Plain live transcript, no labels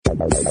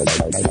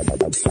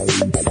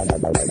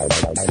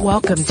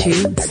Welcome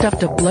to Stuff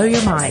to Blow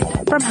Your Mind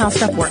from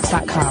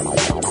HowStuffWorks.com.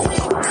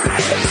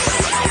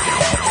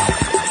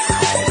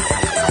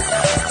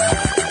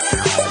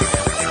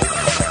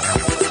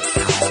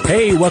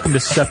 Hey, welcome to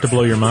Stuff to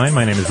Blow Your Mind.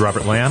 My name is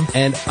Robert Lamb.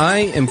 And I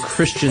am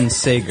Christian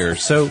Sager.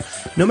 So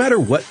no matter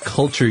what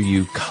culture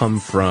you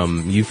come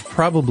from, you've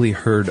probably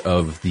heard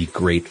of the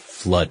Great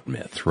Flood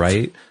myth,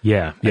 right?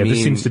 Yeah.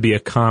 This seems to be a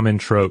common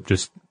trope,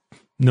 just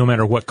no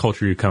matter what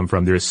culture you come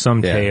from, there is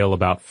some tale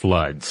about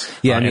floods.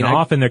 Yeah, and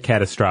often they're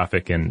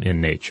catastrophic in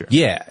nature.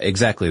 Yeah,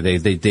 exactly.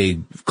 They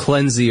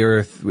cleanse the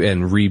earth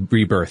and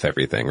rebirth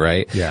everything,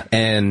 right? Yeah.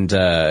 And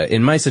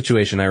in my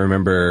situation, I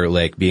remember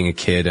like being a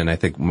kid, and I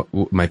think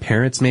my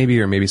parents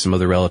or maybe some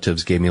other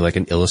relatives gave me like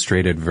an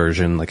illustrated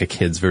version, like a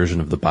kid's version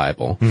of the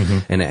Bible,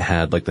 and it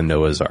had like the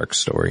Noah's Ark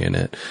story in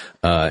it.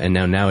 And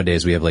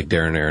nowadays we have like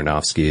Darren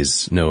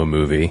Aronofsky's Noah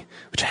movie,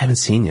 which I haven't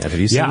seen yet. Have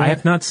you seen that? Yeah, I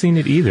have not seen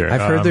it either.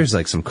 I've heard there's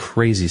like some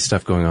crazy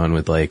stuff going on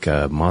with like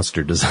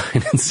monster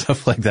design and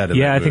stuff like that.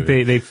 I think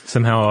they've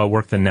somehow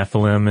worked the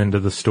Nephilim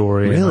into the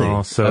story. Really? And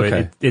all. So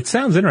okay. it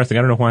sounds interesting.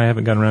 I don't know why I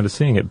haven't gotten around to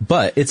seeing it.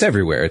 But it's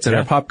everywhere. It's in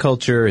our pop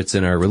culture. It's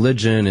in our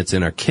religion. It's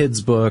in our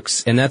kids'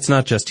 books. And that's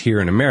not just here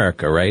in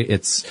America, right?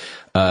 It's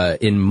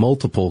in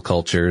multiple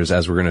cultures,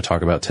 as we're going to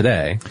talk about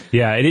today.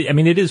 Yeah,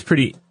 it is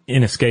pretty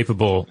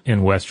inescapable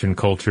in Western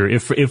culture.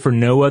 If for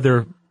no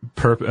other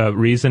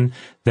reason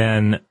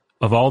than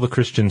of all the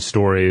Christian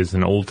stories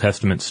and Old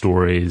Testament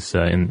stories,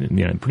 and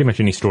pretty much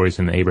any stories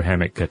in the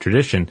Abrahamic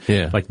tradition,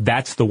 like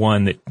that's the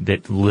one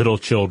that little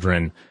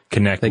children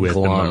connect with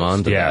the most.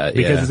 Onto that,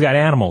 because it's got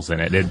animals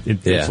in it.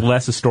 It's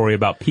less a story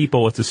about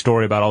people; it's a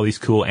story about all these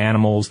cool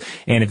animals.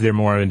 And if they're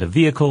more into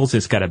vehicles,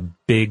 it's got a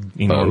big,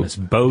 enormous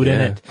boat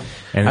in it.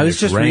 And I was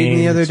just reading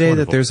the other day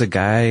that there's a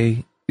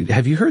guy.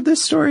 Have you heard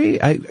this story?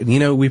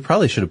 We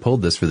probably should have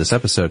pulled this for this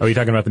episode. Oh, you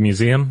talking about the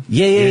museum?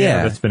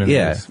 Yeah. That's been in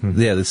the news.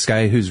 Yeah, this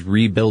guy who's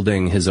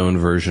rebuilding his own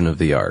version of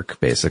the Ark,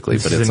 basically.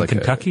 But it's in like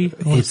Kentucky?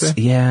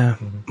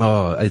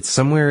 It's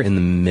somewhere in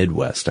the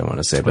Midwest, I want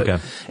to say.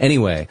 But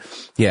anyway,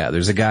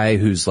 there's a guy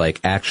who's like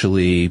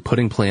actually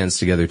putting plans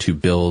together to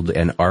build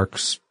an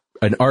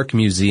Ark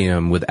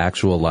museum with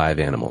actual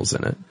live animals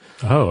in it.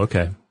 Oh,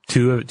 okay.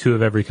 Two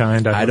of every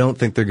kind. I don't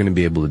think they're going to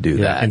be able to do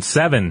that. And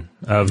 7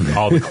 of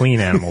all the clean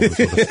animals as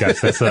we'll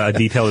discuss. That's a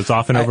detail that's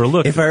often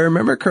overlooked. If I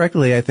remember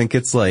correctly, I think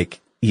it's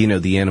like,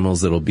 the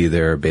animals that'll be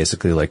there are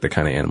basically like the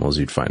kind of animals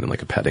you'd find in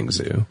like a petting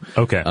zoo.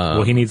 Okay.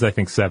 Well, he needs, I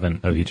think,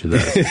 7 of each of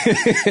those.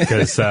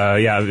 Because,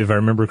 if I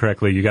remember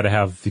correctly, you gotta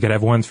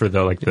have ones for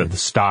the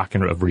stock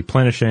and of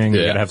replenishing.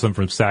 You gotta have some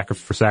for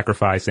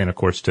sacrifice and of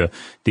course to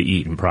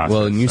eat and process.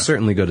 Well, and you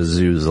certainly go to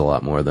zoos a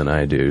lot more than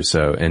I do.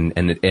 So,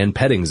 and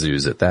petting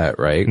zoos at that,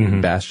 right?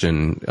 Mm-hmm.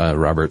 Bastian,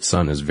 Robert's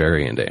son, is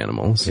very into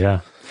animals.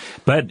 Yeah.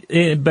 But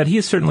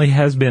he certainly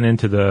has been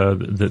into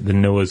the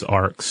Noah's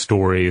Ark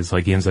stories.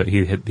 Like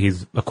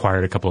he's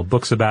acquired a couple of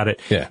books about it.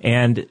 Yeah.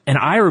 And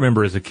I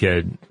remember as a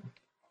kid,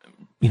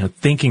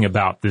 thinking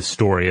about this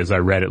story as I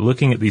read it,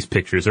 looking at these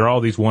pictures. There are all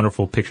these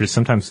wonderful pictures,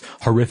 sometimes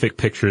horrific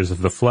pictures of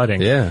the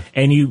flooding. Yeah.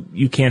 And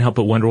you can't help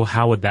but wonder, well,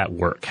 how would that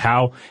work?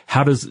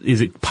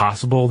 Is it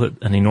possible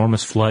that an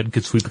enormous flood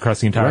could sweep across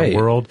the entire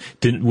world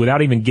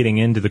without even getting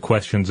into the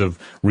questions of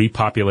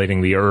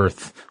repopulating the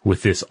earth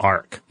with this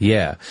ark?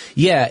 Yeah.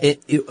 Yeah.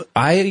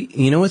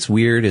 What's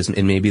weird is,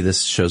 and maybe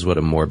this shows what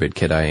a morbid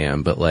kid I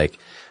am, but like,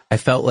 I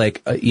felt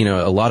like, a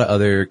lot of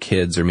other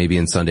kids or maybe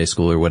in Sunday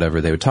school or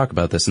whatever, they would talk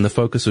about this and the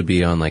focus would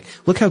be on like,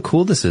 look how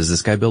cool this is.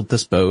 This guy built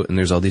this boat and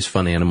there's all these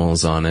fun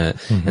animals on it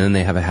and then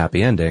they have a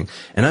happy ending.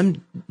 And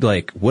I'm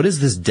like, what is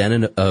this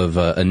den of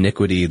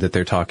iniquity that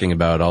they're talking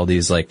about? All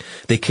these like,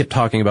 they kept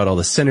talking about all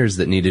the sinners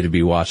that needed to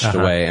be washed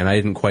away and I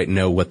didn't quite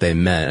know what they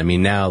meant. I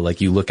mean, now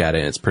like you look at it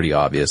and it's pretty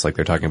obvious. Like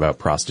they're talking about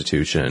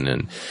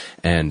prostitution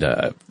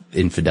and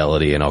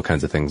infidelity and all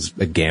kinds of things.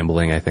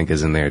 Gambling, I think,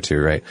 is in there too,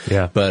 right?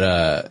 Yeah.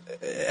 But,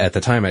 at the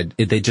time,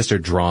 they just are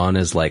drawn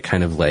as like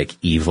kind of like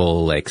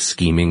evil, like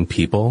scheming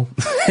people.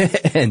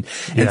 and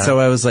so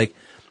I was like,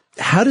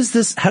 how does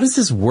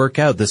this work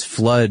out? This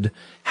flood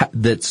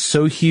that's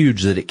so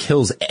huge that it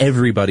kills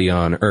everybody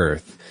on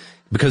Earth,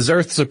 because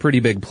Earth's a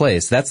pretty big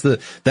place. That's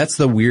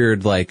the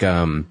weird, like,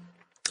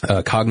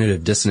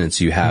 cognitive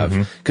dissonance you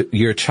have.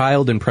 You're a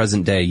child in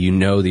present day,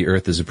 the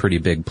earth is a pretty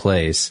big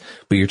place,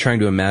 but you're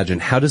trying to imagine,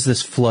 how does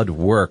this flood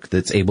work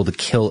that's able to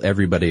kill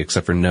everybody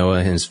except for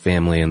Noah and his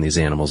family and these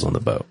animals on the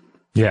boat?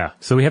 Yeah.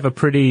 So we have a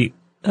pretty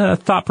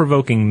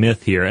thought-provoking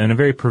myth here and a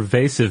very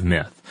pervasive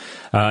myth.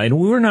 And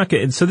we're not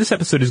going so this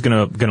episode is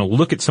going to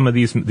look at some of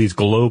these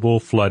global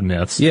flood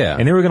myths. Yeah.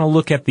 And then we're going to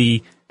look at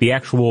the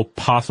actual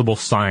possible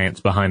science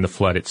behind the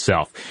flood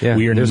itself. Yeah.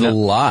 There's a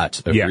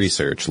lot of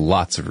research,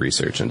 lots of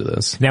research into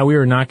this. Now, we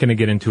are not going to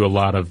get into a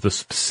lot of the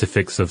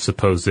specifics of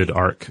supposed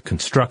ark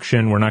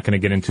construction. We're not going to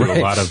get into a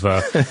lot of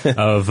That's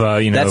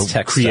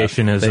tech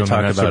creationism. Stuff. They talk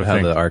and that about sort of how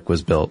thing. The ark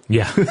was built.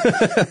 Yeah.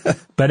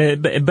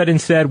 But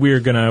instead we're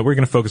going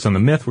to focus on the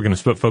myth. We're going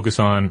to focus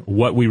on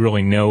what we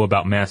really know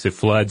about massive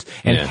floods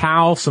and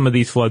how some of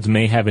these floods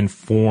may have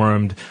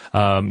informed,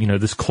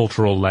 this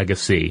cultural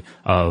legacy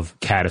of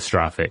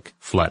catastrophic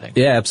flooding.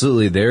 Yeah,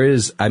 absolutely. There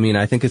is,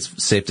 I think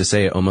it's safe to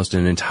say almost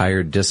an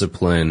entire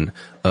discipline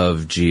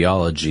of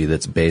geology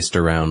that's based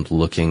around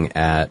looking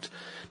at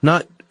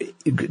not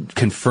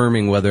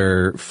confirming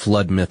whether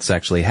flood myths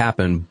actually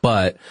happen,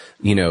 but,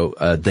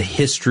 the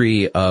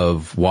history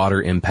of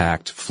water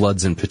impact,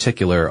 floods in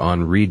particular,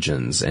 on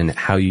regions and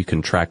how you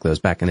can track those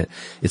back. And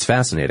it's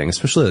fascinating,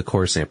 especially the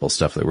core sample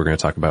stuff that we're going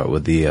to talk about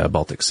with the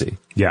Baltic Sea.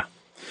 Yeah.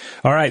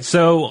 All right.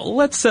 So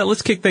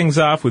let's kick things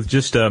off with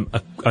just an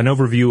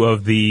overview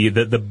of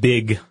the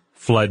big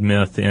flood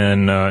myth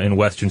in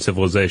Western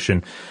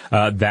civilization,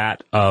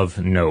 that of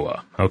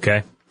Noah.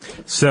 Okay.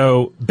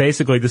 So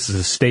basically this is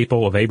a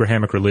staple of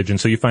Abrahamic religion.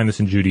 So you find this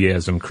in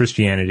Judaism,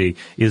 Christianity,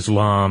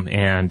 Islam,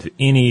 and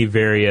any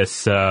various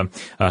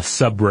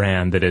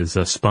sub-brand that is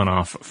spun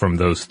off from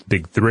those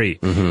big three.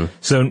 Mm-hmm.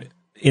 So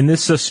in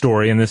this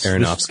story, in this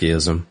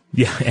Aronofskyism.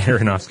 Yeah,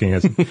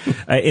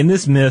 Aronofskyism. In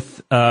this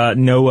myth,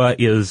 Noah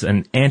is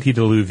an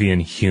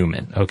antediluvian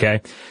human, okay?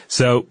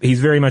 So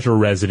he's very much a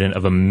resident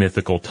of a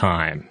mythical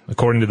time.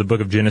 According to the book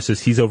of Genesis,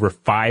 he's over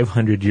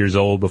 500 years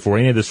old before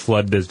any of this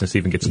flood business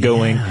even gets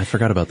going. Yeah, I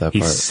forgot about that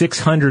part. He's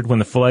 600 when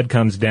the flood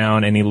comes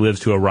down, and he lives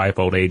to a ripe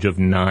old age of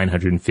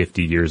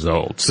 950 years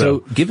old. So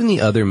given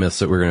the other myths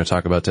that we're going to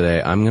talk about today,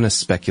 I'm going to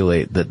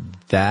speculate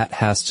that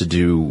has to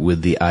do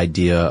with the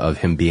idea of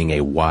him being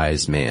a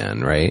wise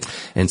man, right?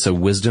 And so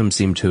wisdom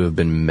seemed to have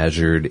been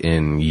measured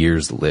in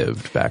years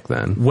lived back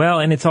then. Well,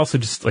 and it's also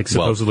just like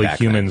supposedly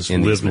humans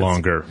lived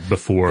longer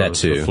before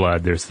the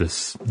flood. There's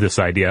this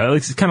idea.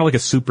 It's kind of like a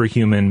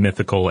superhuman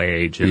mythical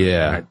age.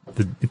 Yeah.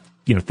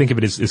 Think of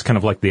it as kind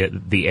of like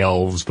the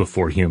elves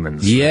before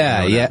humans.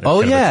 Yeah, yeah.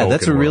 Oh, yeah.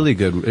 That's a really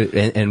good,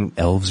 and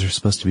elves are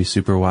supposed to be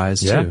super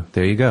wise too.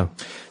 There you go.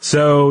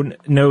 So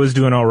Noah's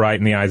doing all right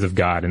in the eyes of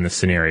God in this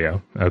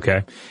scenario.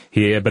 Okay.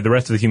 But the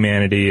rest of the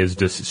humanity is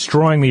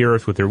destroying the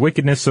earth with their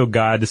wickedness. So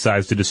God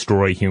decides to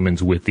destroy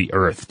humans with the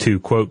earth to,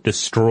 quote,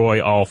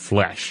 destroy all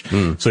flesh.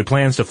 So he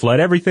plans to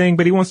flood everything,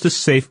 but he wants to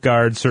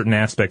safeguard certain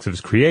aspects of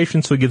his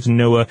creation. So he gives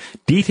Noah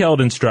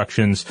detailed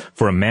instructions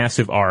for a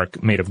massive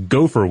ark made of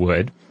gopher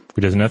wood,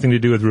 which has nothing to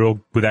do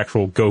with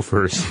actual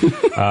gophers.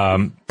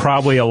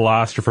 Probably a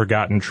lost or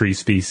forgotten tree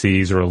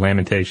species or a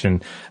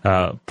lamentation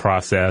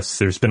process.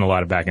 There's been a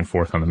lot of back and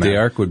forth on the matter. The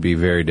ark would be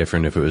very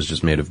different if it was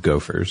just made of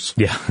gophers.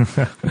 Yeah.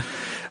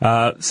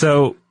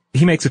 So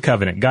he makes a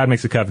covenant. God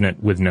makes a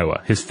covenant with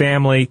Noah, his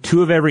family,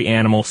 2 of every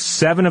animal,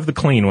 7 of the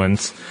clean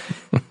ones,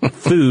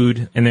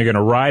 food, and they're going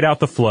to ride out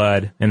the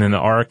flood, and then the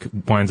ark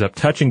winds up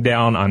touching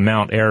down on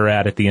Mount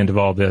Ararat at the end of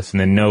all this, and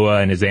then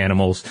Noah and his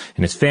animals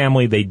and his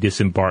family, they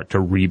disembark to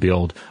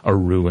rebuild a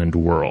ruined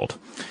world.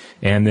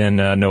 And then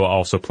Noah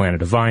also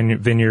planted a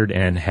vineyard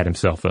and had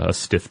himself a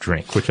stiff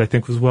drink, which I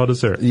think was well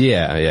deserved.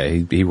 Yeah,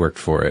 he worked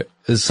for it.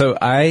 So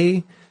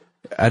I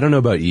don't know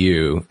about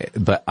you,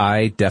 but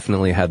I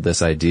definitely had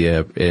this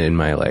idea in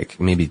my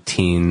maybe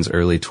teens,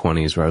 early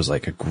 20s, where I was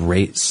like, a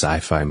great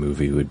sci-fi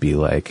movie would be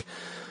like,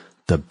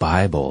 the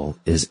Bible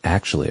is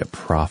actually a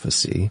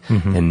prophecy,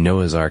 and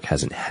Noah's Ark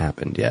hasn't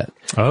happened yet.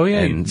 Oh,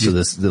 yeah. And so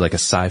like a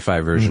sci-fi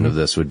version of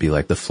this would be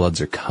like, the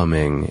floods are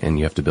coming and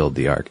you have to build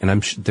the ark. And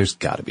I'm sure there's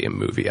got to be a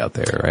movie out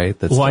there, right?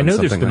 I know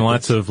there's been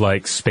lots of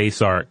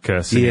space ark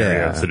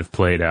scenarios that have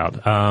played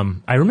out.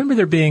 I remember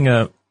there being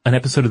an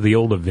episode of the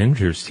old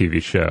Avengers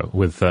TV show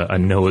with a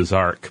Noah's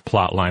Ark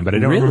plot line, but I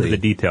don't remember the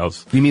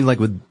details. You mean like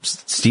with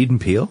Steven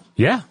Peele?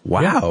 Yeah.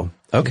 Wow. Yeah.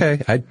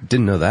 Okay, I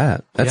didn't know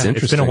that. That's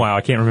interesting. It's been a while.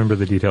 I can't remember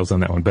the details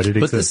on that one, but it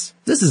exists.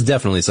 This is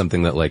definitely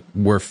something that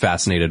we're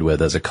fascinated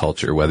with as a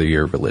culture, whether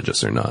you're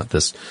religious or not.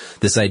 This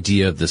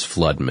idea of this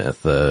flood myth,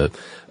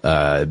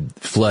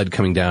 flood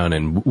coming down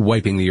and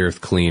wiping the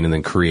earth clean and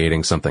then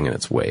creating something in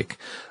its wake.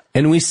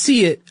 And we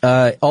see it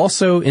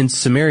also in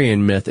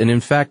Sumerian myth. And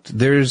in fact,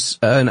 there's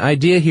an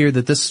idea here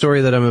that this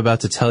story that I'm about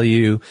to tell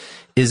you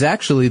is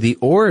actually the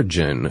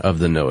origin of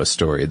the Noah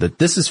story, that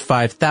this is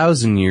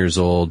 5,000 years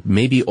old,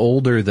 maybe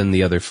older than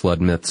the other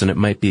flood myths, and it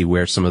might be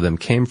where some of them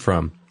came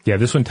from. Yeah,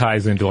 this one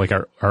ties into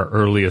our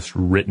earliest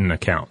written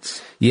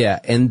accounts. Yeah,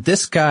 and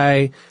this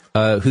guy,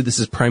 who this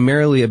is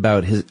primarily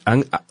about,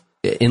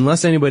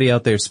 unless anybody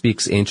out there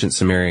speaks ancient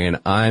Sumerian,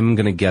 I'm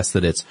going to guess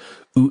that it's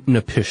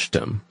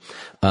Utnapishtim.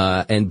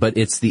 But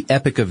it's the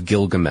Epic of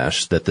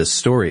Gilgamesh that this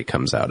story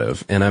comes out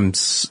of. And I'm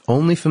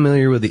only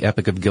familiar with the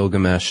Epic of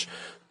Gilgamesh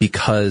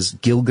because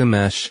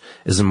Gilgamesh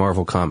is a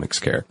Marvel Comics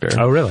character.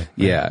 Oh, really?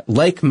 Yeah.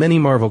 Like many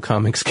Marvel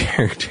Comics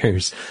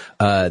characters,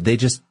 they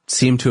just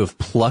seem to have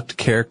plucked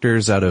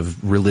characters out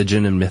of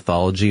religion and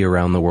mythology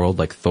around the world,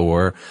 like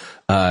Thor,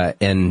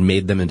 and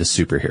made them into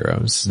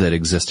superheroes that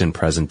exist in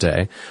present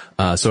day.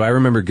 So I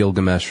remember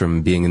Gilgamesh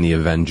from being in the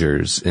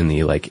Avengers in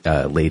the late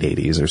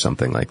 80s or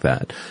something like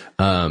that.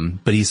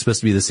 But he's supposed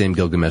to be the same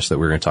Gilgamesh that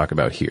we're going to talk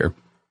about here.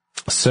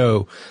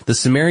 So the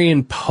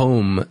Sumerian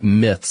poem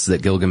myths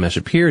that Gilgamesh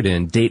appeared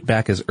in date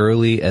back as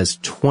early as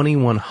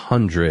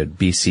 2100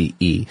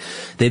 BCE.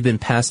 They've been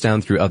passed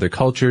down through other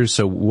cultures.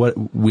 So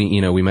what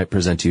we might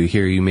present to you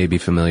here, you may be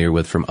familiar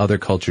with from other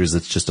cultures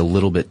that's just a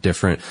little bit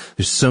different.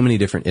 There's so many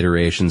different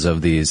iterations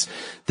of these.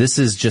 This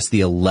is just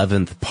the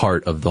 11th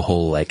part of the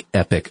whole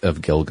epic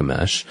of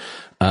Gilgamesh.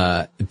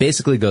 It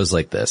basically goes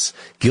like this.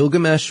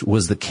 Gilgamesh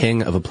was the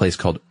king of a place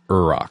called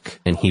Uruk,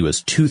 and he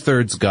was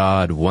 2/3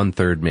 god,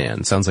 1/3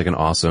 man. Sounds like an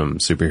awesome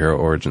superhero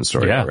origin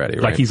story already,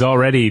 right? Like he's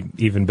already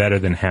even better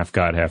than half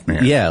god, half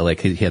man. Yeah,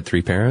 like he had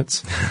 3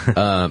 parents.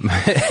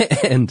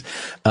 And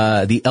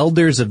the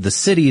elders of the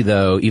city,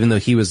 though, even though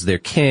he was their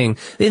king,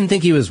 they didn't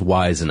think he was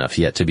wise enough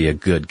yet to be a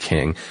good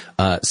king.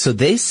 So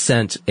they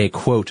sent a,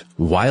 quote,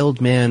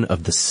 wild man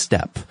of the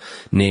steppe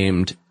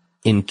named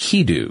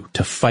Enkidu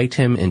to fight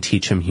him and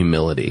teach him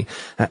humility.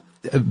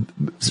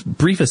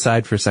 Brief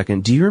aside for a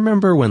second. Do you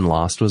remember when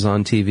Lost was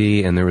on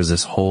TV and there was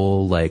this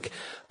whole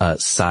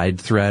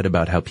side thread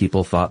about how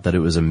people thought that it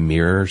was a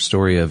mirror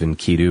story of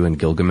Enkidu and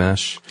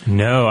Gilgamesh?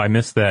 No, I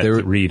missed that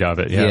read of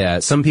it. Yeah,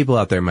 some people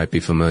out there might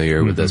be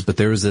familiar with this, but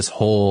there was this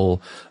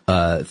whole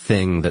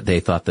thing that they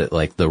thought that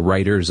the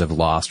writers of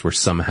Lost were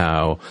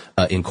somehow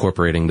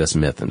incorporating this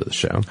myth into the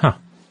show. Huh.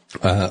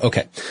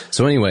 Okay.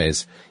 So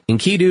anyways,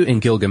 Enkidu and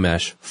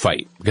Gilgamesh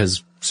fight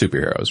because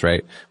superheroes,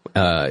 right?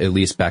 At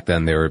least back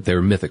then they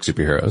were mythic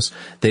superheroes.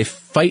 They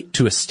fight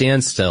to a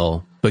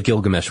standstill, but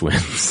Gilgamesh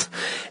wins.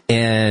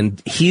 And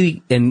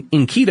he and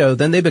Enkidu,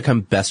 then they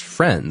become best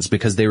friends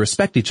because they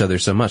respect each other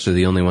so much. They're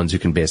the only ones who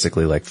can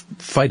basically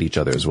fight each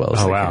other as well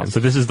as they can. So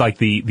this is like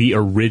the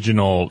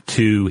original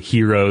 2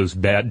 heroes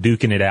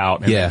duking it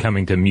out and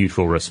coming to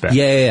mutual respect.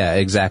 Yeah,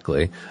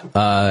 exactly.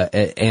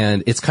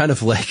 And it's kind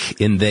of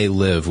like in They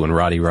Live when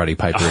Roddy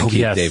Piper and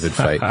Keith David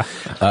fight.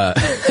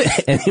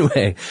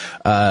 Anyway,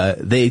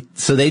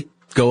 they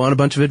go on a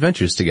bunch of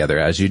adventures together,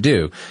 as you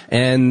do.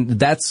 And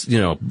that's,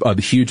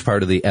 a huge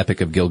part of the Epic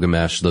of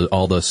Gilgamesh,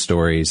 all those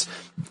stories.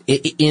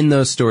 In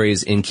those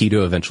stories,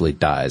 Enkidu eventually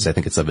dies. I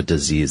think it's of a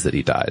disease that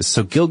he dies.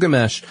 So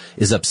Gilgamesh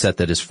is upset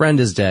that his friend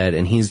is dead,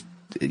 and he's,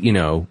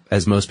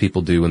 as most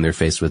people do when they're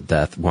faced with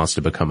death, wants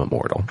to become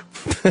immortal.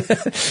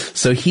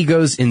 So he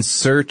goes in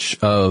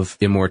search of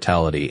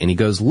immortality, and he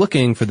goes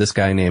looking for this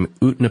guy named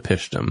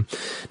Utnapishtim.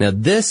 Now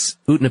this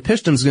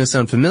Utnapishtim is going to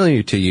sound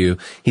familiar to you.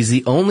 He's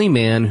the only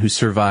man who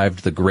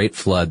survived the great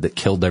flood that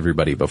killed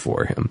everybody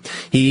before him.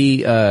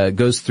 He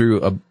goes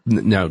through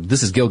now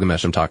this is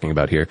Gilgamesh I'm talking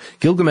about here.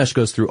 Gilgamesh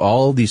goes through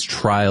all these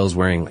trials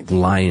wearing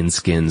lion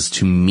skins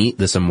to meet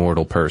this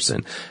immortal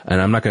person.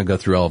 And I'm not going to go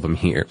through all of them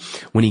here.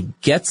 When he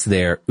gets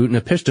there,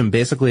 Utnapishtim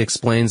basically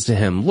explains to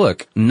him,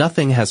 look,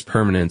 nothing has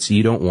permanence.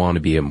 You don't want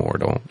to be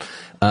immortal.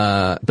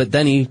 But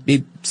then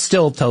he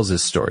still tells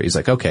his story. He's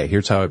like, okay,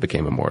 here's how I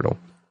became immortal.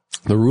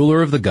 The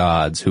ruler of the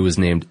gods, who was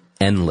named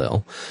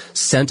Enlil,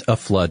 sent a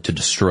flood to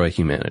destroy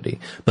humanity.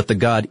 But the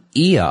god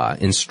Ea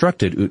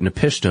instructed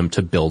Utnapishtim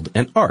to build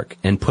an ark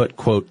and put,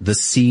 quote, the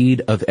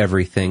seed of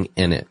everything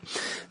in it.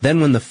 Then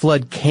when the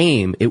flood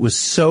came, it was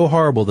so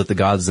horrible that the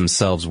gods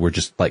themselves were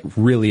just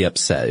really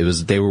upset.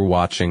 They were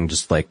watching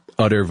just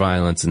utter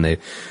violence and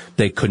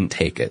they couldn't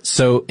take it.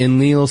 So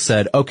Enlil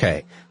said,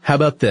 okay, how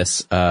about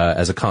this,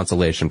 as a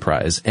consolation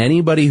prize?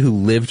 Anybody who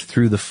lived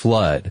through the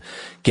flood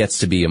gets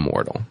to be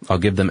immortal. I'll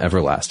give them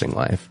everlasting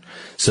life.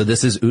 So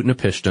this is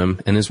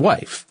Utnapishtim and his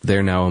wife.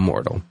 They're now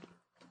immortal.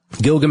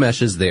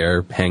 Gilgamesh is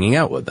there hanging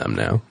out with them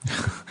now.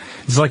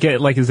 It's like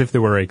as if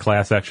there were a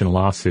class action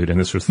lawsuit and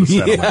this was the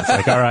settlement. It's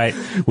like, all right,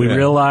 we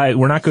realize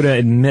we're not going to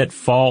admit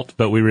fault,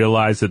 but we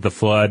realize that the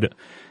flood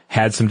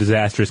had some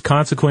disastrous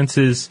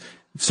consequences.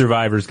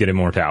 Survivors get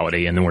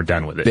immortality, and then we're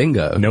done with it.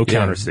 Bingo. No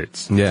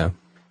countersuits. Yeah.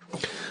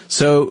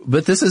 So,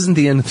 but this isn't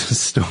the end of the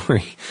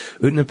story.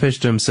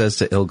 Utnapishtim says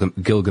to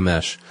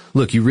Gilgamesh,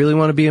 look, you really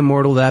want to be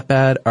immortal that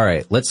bad? All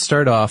right, let's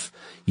start off.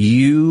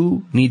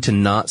 You need to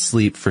not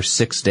sleep for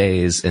 6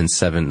 days and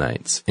 7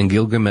 nights. And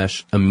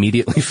Gilgamesh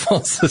immediately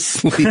falls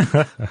asleep.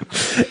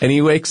 And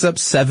he wakes up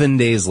 7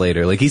 days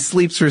later. He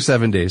sleeps for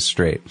 7 days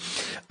straight.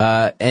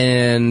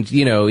 And,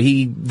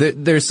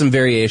 there's some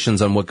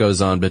variations on what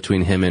goes on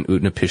between him and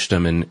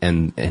Utnapishtim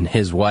and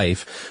his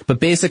wife. But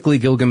basically,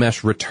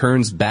 Gilgamesh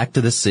returns back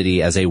to the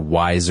city as a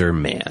wiser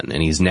man.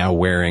 And he's now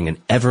wearing an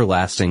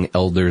everlasting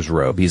elder's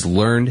robe. He's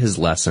learned his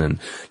lesson.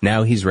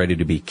 Now he's ready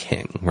to be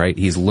king, right?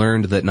 He's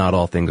learned that not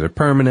all things are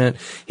permanent.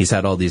 He's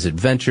had all these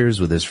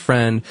adventures with his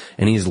friend,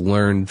 and he's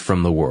learned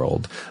from the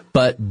world.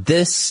 But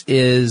this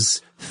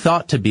is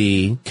thought to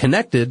be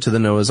connected to the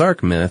Noah's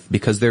Ark myth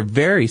because they're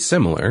very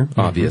similar,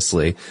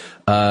 obviously.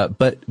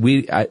 But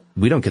we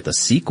don't get the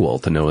sequel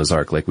to Noah's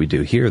Ark like we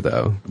do here,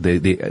 though.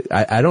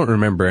 I don't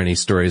remember any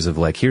stories of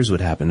here's what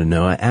happened to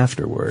Noah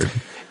afterward.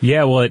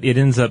 Yeah, well, it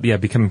ends up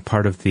becoming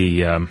part of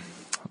the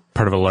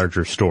part of a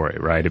larger story,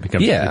 right? It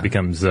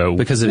becomes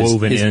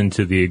woven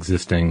into the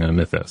existing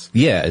mythos.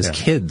 Yeah, as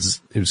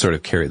kids who sort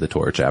of carry the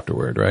torch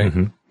afterward, right?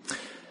 Mm-hmm.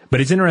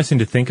 But it's interesting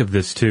to think of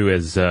this too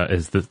as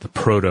the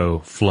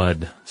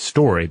proto-flood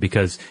story,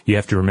 because you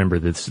have to remember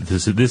this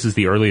is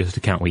the earliest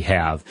account we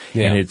have,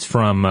 and it's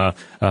from a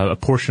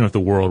portion of the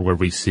world where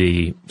we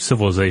see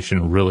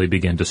civilization really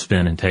begin to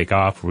spin and take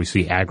off, where we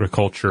see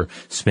agriculture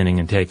spinning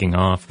and taking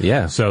off.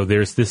 Yeah. So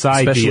there's this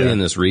idea, especially in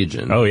this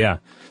region. Oh yeah.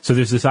 So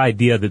there's this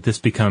idea that this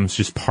becomes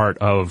just part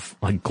of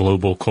like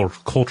global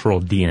cultural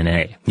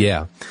DNA.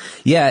 Yeah.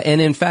 Yeah. And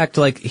in fact,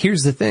 like,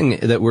 here's the thing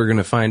that we're going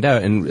to find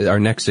out, and our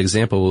next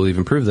example will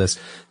even prove this,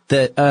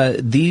 that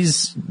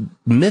these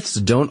myths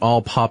don't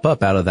all pop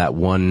up out of that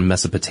one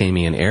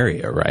Mesopotamian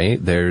area,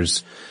 right?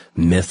 There's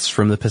myths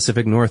from the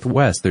Pacific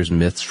Northwest. There's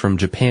myths from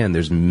Japan.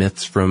 There's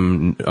myths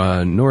from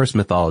Norse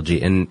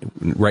mythology. And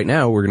right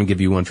now, we're going to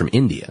give you one from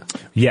India.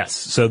 Yes.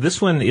 So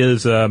this one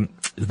is the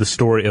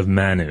story of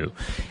Manu.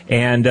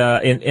 And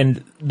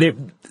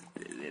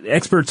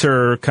experts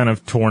are kind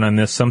of torn on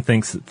this. Some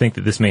think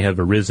that this may have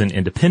arisen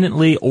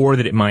independently, or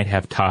that it might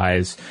have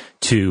ties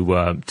to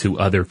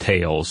other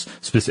tales,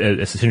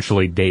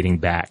 essentially dating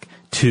back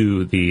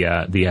to the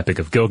Epic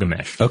of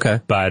Gilgamesh. Okay.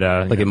 But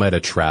like it might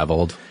have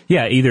traveled.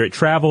 Yeah, either it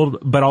traveled,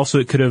 but also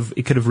it could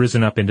have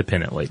risen up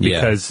independently,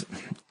 because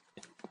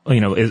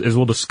as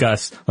we'll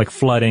discuss, like,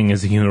 flooding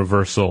is a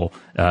universal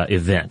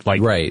event.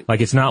 Like, right.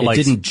 Like, it's not like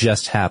it didn't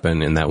just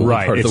happen in that one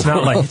part of the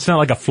world. It's not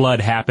like a flood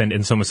happened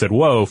and someone said,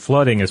 "Whoa,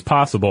 flooding is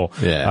possible."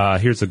 Yeah.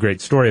 Here's a great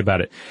story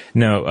about it.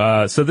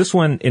 No. So this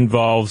one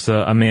involves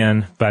a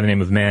man by the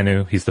name of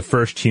Manu. He's the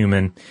first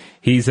human.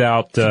 He's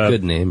out. It's a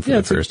good name for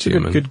the first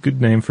human. Good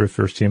name for a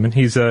first human.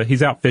 He's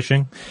out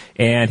fishing,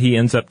 and he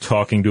ends up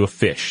talking to a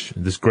fish.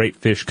 This great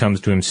fish comes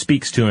to him,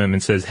 speaks to him,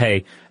 and says,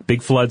 "Hey,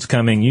 big flood's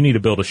coming. You need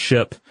to build a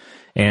ship."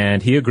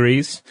 And he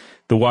agrees.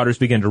 The waters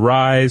begin to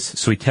rise,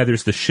 so he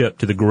tethers the ship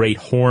to the great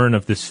horn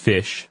of this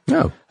fish.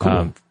 Oh,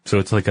 cool. So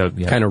it's like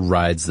kind of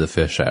rides the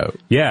fish out.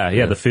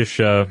 Yeah. The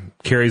fish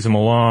carries him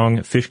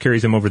along. Fish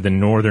carries him over the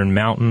northern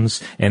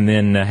mountains, and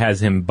then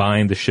has him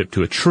bind the ship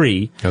to a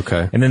tree.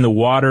 Okay. And then the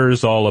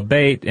waters all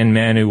abate, and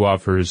Manu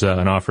offers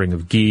an offering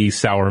of ghee,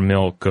 sour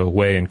milk,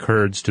 whey, and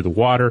curds to the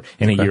water.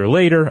 And a year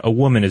later, a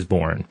woman is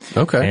born.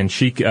 Okay. And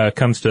she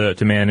comes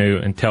to Manu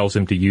and tells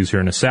him to use her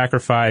in a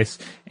sacrifice,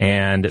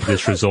 and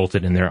this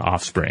resulted in their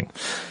offspring.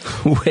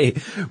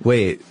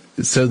 Wait.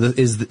 So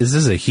is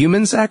this a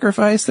human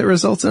sacrifice that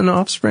results in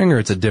offspring, or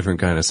it's a different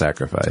kind of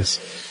sacrifice?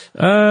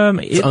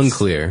 It's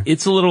unclear.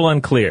 It's a little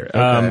unclear.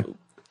 Okay.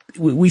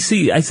 We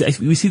see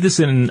this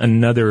in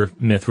another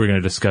myth we're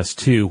going to discuss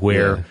too,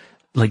 where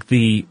like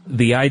the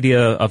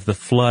idea of the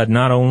flood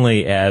not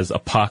only as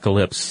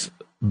apocalypse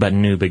but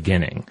new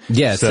beginning.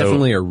 Yeah, it's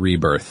definitely a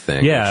rebirth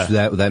thing. Yeah,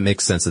 that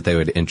makes sense that they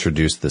would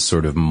introduce this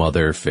sort of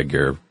mother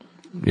figure.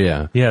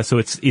 Yeah. Yeah, so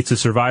it's a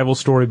survival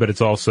story, but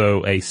it's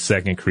also a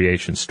second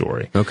creation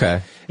story.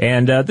 Okay.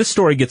 And this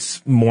story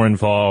gets more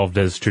involved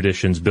as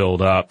traditions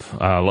build up,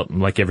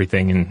 like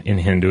everything in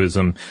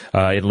Hinduism.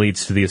 It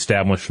leads to the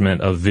establishment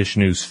of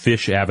Vishnu's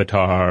fish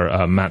avatar,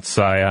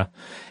 Matsya.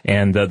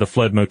 And the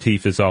flood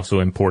motif is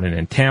also important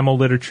in Tamil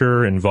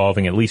literature,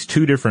 involving at least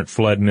two different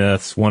flood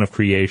myths, one of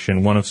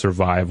creation, one of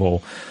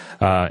survival,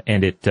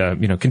 and it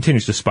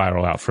continues to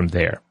spiral out from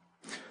there.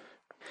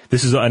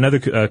 This is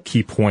another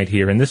key point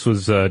here, and this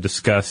was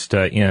discussed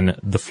in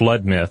The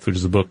Flood Myth, which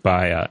is a book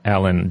by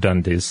Alan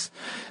Dundes.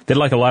 That,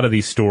 like a lot of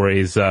these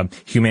stories,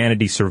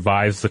 humanity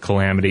survives the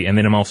calamity and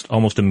then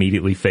almost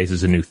immediately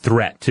faces a new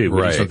threat, too,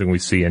 which is something we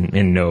see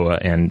in Noah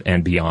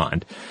and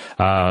beyond.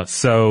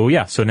 So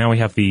now we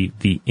have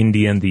the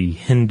Indian, the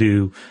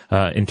Hindu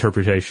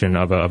interpretation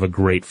of a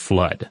great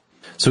flood.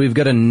 So we've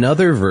got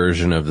another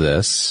version of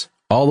this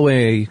all the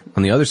way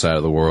on the other side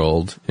of the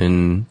world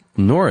in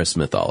Norse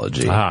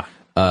mythology.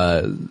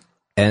 And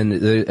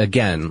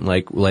again,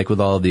 like with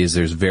all of these,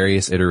 there's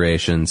various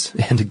iterations.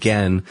 And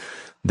again,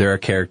 there are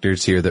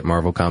characters here that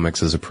Marvel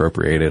Comics has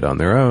appropriated on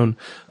their own.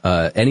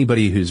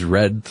 Anybody who's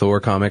read Thor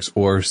comics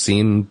or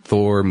seen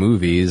Thor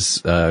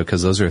movies,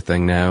 cause those are a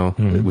thing now,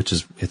 which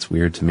it's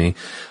weird to me,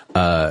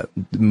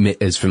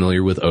 is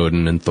familiar with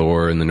Odin and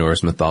Thor and the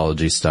Norse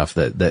mythology stuff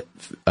that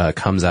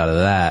comes out of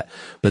that.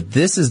 But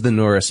this is the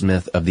Norse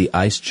myth of the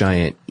ice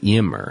giant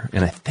Ymir.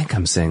 And I think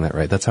I'm saying that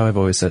right. That's how I've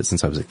always said it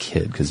since I was a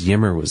kid, cause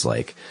Ymir was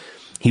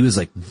he was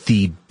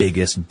the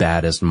biggest,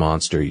 baddest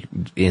monster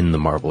in the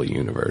Marvel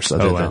universe.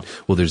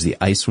 There's the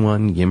ice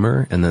one,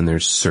 Ymir, and then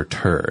there's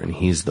Surtur, and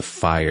he's the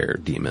fire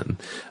demon.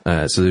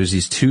 So there's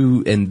these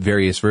two in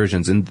various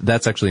versions, and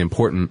that's actually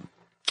important.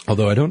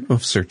 Although I don't know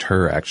if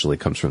Surtur actually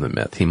comes from the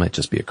myth. He might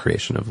just be a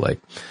creation of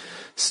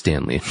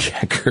Stan Lee and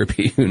Jack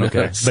Kirby. Who knows?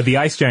 Okay. But the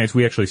ice giants,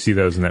 we actually see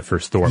those in that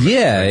first Thor.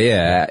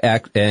 Yeah.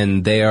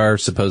 And they are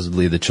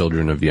supposedly the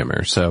children of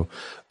Ymir. So,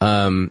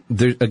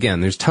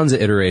 There's tons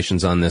of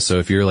iterations on this. So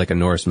if you're like a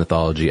Norse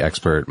mythology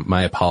expert,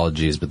 my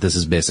apologies, but this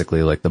is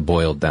basically like the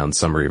boiled down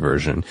summary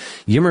version.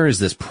 Ymir is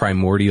this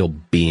primordial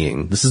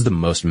being. This is the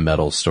most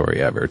metal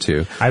story ever,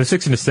 too. I was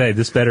fixing to say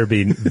this better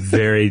be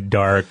very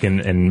dark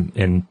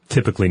and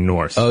typically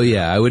Norse. Oh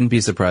yeah, I wouldn't be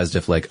surprised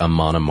if like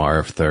Amon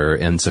Amarth or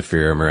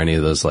Ensiferum or any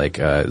of those like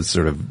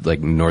sort of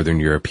like Northern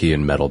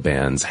European metal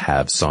bands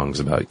have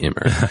songs about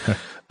Ymir.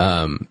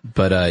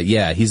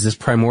 Yeah, he's this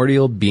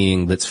primordial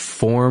being that's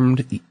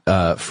formed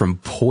from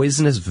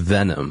poisonous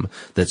venom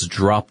that's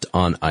dropped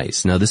on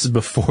ice. Now, this is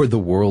before the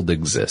world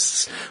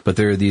exists, but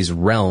there are these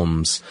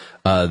realms.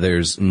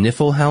 There's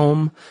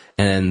Niflheim,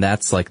 and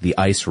that's like the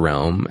ice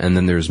realm, and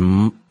then there's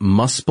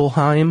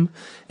Muspelheim,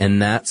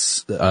 and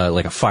that's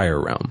like a fire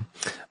realm.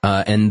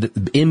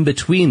 And in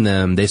between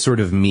them, they sort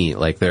of meet,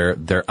 like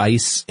they're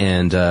ice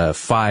and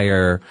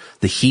fire.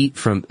 The heat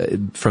from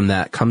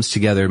that comes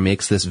together,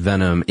 makes this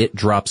venom. It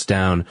drops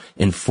down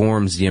and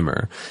forms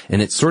Ymir,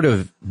 and it sort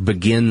of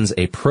begins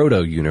a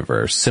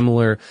proto-universe.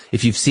 Similar,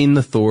 if you've seen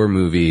the Thor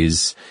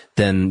movies,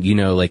 then you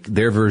know like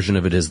their version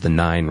of it is the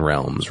 9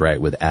 realms, right?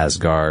 With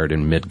Asgard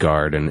and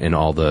Midgard and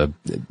all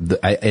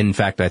in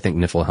fact, I think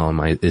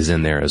Niflheim is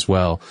in there as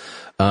well.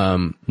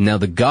 Now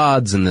the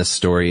gods in this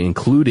story,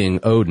 including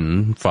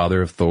Odin,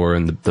 father of Thor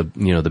and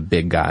the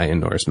big guy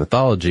in Norse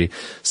mythology,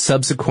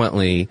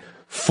 subsequently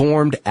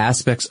formed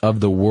aspects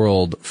of the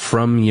world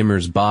from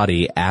Ymir's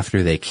body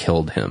after they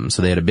killed him.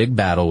 So they had a big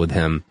battle with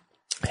him.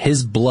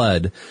 His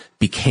blood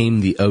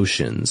became the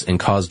oceans and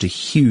caused a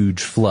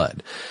huge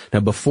flood. Now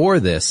before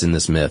this, in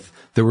this myth,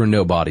 there were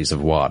no bodies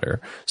of water.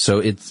 So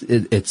it's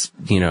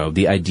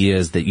the idea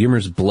is that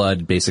Ymir's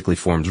blood basically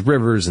forms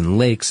rivers and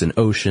lakes and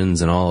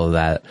oceans and all of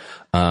that.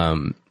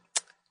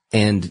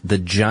 And the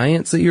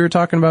giants that you were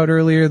talking about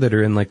earlier that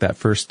are in like that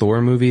first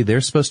Thor movie,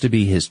 they're supposed to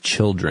be his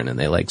children, and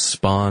they like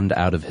spawned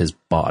out of his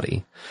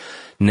body.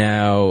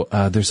 Now,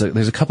 there's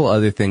a couple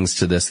other things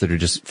to this that are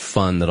just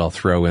fun that I'll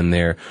throw in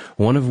there.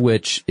 One of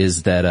which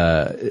is that,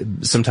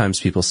 sometimes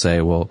people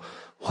say, well,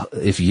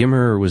 if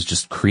Ymir was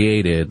just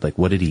created, like,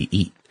 what did he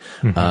eat?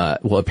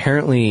 Mm-hmm. Well,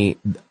 apparently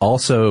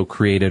also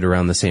created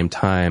around the same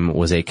time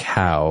was a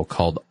cow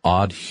called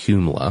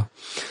Audhumla.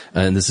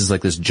 And this is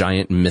like this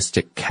giant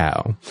mystic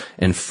cow.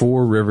 And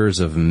 4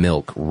 rivers of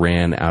milk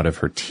ran out of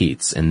her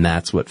teats, and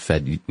that's what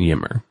fed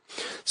Ymir.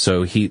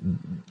 So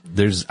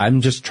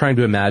I'm just trying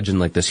to imagine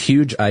like this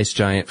huge ice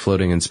giant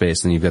floating in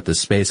space, and you've got this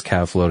space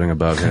cow floating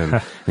above him,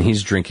 and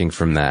he's drinking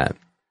from that.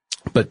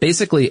 But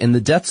basically, and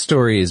the death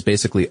story is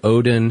basically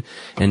Odin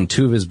and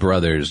 2 of his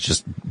brothers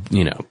just,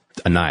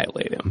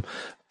 annihilate him.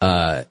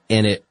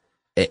 And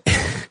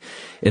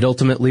it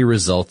ultimately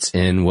results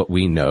in what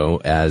we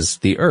know as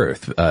the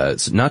Earth.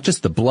 It's not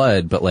just the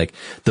blood, but like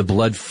the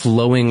blood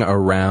flowing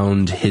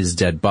around his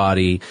dead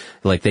body.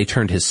 Like they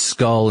turned his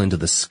skull into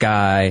the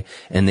sky,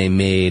 and they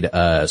made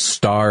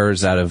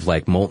stars out of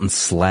like molten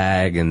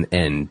slag,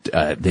 and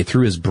they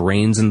threw his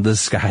brains into the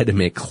sky to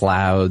make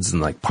clouds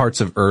and like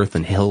parts of Earth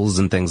and hills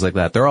and things like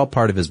that. They're all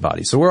part of his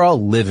body. So we're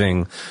all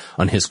living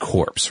on his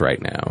corpse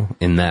right now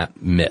in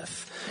that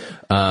myth.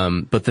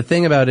 But the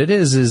thing about it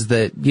is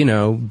that,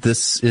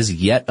 this is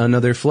yet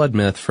another flood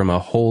myth from a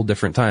whole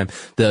different time.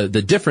 The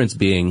difference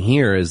being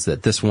here is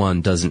that this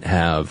one doesn't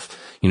have,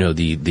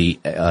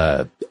 the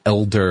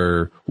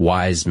elder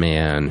wise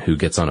man who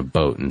gets on a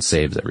boat and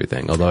saves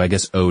everything. Although I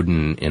guess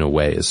Odin, in a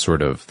way, is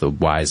sort of the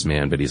wise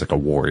man, but he's like a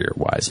warrior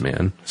wise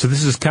man. So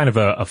this is kind of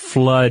a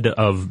flood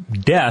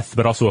of death,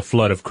 but also a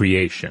flood of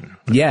creation.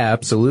 Yeah,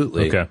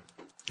 absolutely. Okay.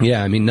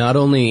 Yeah, I mean, not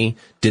only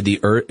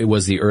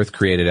was the earth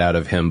created out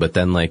of him, but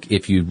then like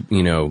if you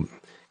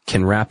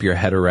can wrap your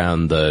head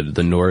around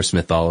the Norse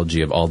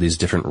mythology of all these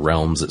different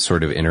realms that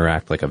sort of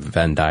interact like a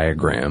Venn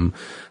diagram,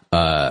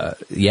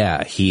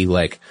 he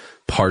like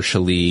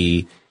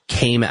partially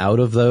came out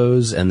of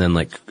those and then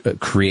like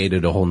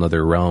created a whole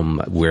nother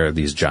realm where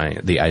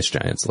the ice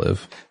giants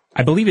live.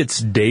 I believe it's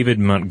David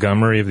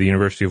Montgomery of the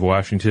University of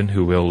Washington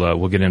who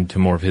we'll get into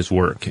more of his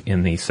work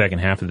in the second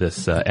half of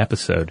this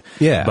episode.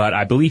 Yeah. But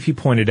I believe he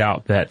pointed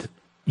out that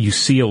you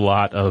see a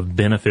lot of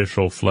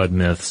beneficial flood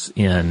myths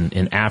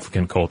in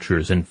African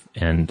cultures and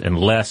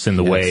less in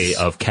the way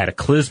of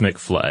cataclysmic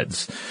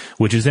floods,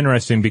 which is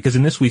interesting because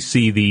in this we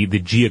see the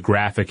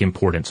geographic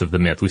importance of the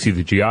myth. We see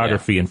the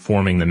geography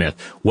informing the myth.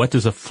 What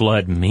does a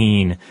flood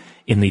mean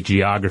in the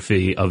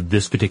geography of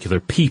this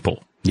particular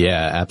people?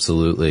 Yeah,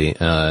 absolutely.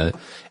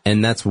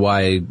 And that's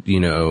why,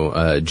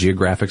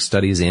 geographic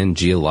studies and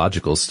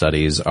geological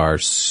studies are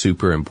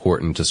super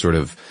important to sort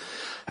of,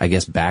 I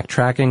guess,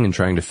 backtracking and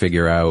trying to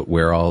figure out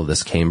where all of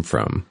this came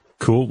from.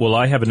 Cool. Well,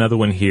 I have another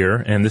one here,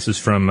 and this is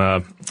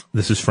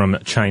from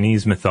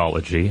Chinese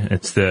mythology.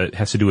 It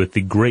has to do with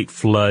the Great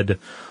Flood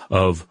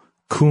of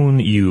Kun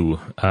Yu,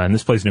 and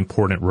this plays an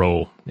important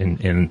role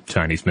in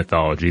Chinese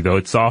mythology, though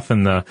it's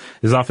often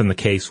the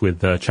case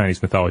with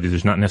Chinese mythology.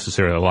 There's not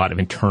necessarily a lot of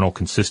internal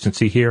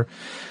consistency here,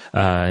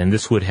 and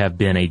this would have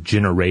been a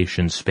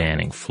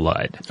generation-spanning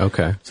flood.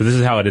 Okay. So this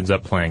is how it ends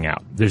up playing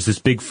out. There's this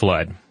big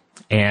flood,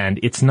 and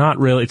it's not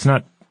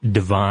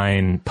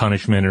divine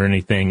punishment or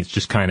anything. It's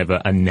just kind of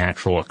a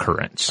natural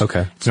occurrence.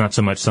 Okay. It's not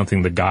so much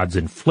something the gods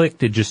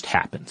inflict. It just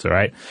happens. All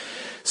right.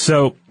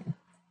 So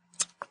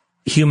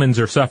humans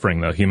are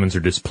suffering, though. Humans are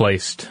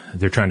displaced.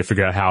 They're trying to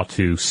figure out how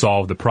to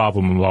solve the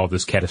problem of all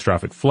this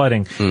catastrophic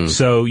flooding.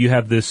 So you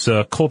have this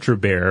culture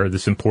bearer,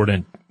 this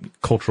important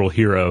cultural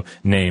hero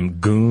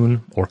named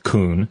Goon or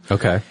Kun.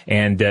 Okay.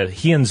 And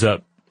he ends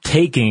up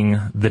taking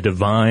the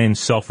divine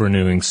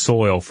self-renewing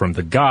soil from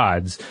the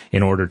gods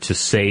in order to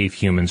save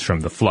humans from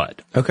the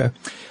flood. Okay.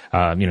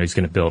 He's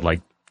going to build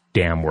like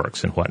dam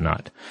works and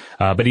whatnot.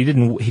 But he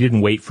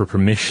didn't wait for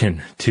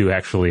permission to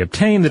actually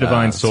obtain the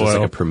divine soil. So it's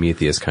like a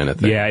Prometheus kind of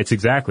thing. Yeah, it's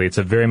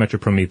a very much a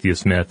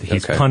Prometheus myth.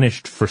 He's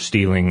punished for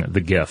stealing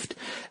the gift.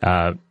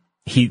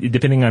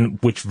 Depending on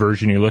which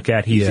version you look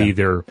at, he's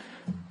either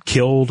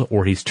killed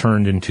or he's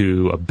turned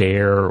into a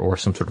bear or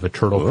some sort of a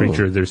turtle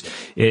creature. At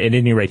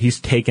any rate, he's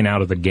taken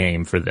out of the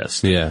game for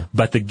this. Yeah.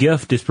 But the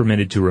gift is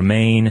permitted to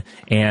remain,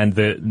 and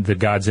the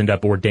gods end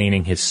up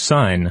ordaining his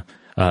son,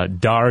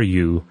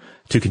 Daryu,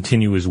 to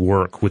continue his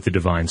work with the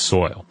divine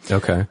soil.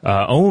 Okay.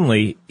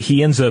 Only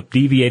he ends up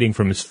deviating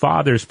from his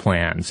father's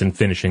plans and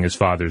finishing his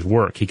father's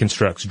work. He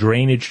constructs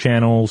drainage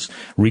channels,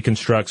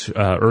 reconstructs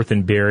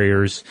earthen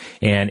barriers,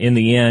 and in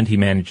the end he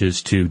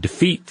manages to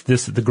defeat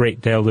the Great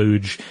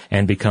Deluge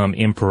and become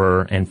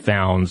emperor and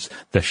founds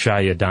the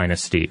Shaya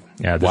dynasty.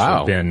 This would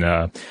have been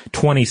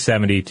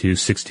 2070 to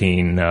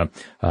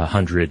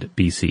 1600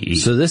 BCE.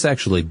 So this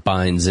actually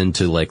binds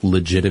into like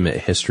legitimate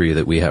history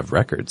that we have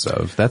records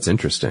of. That's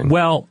interesting.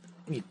 Well,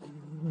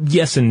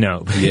 yes and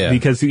no. Yeah.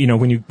 Because,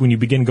 when you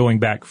begin going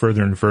back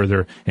further and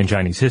further in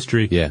Chinese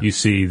history, you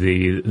see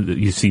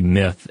you see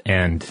myth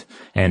and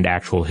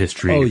actual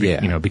history,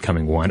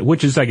 becoming one,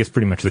 which is, I guess,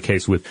 pretty much the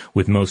case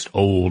with most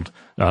old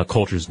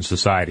cultures and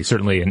society.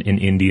 Certainly in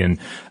Indian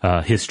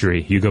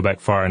history, you go back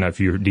far enough,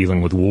 you're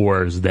dealing with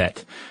wars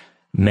that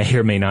may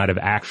or may not have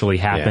actually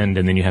happened,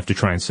 and then you have to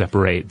try and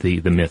separate the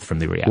myth from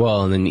the reality.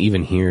 Well, and then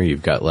even here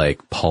you've got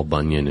like Paul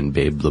Bunyan and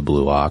Babe the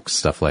Blue Ox,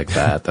 stuff like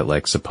that, that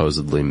like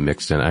supposedly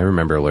mixed in. I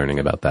remember learning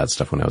about that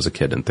stuff when I was a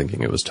kid and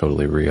thinking it was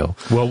totally real.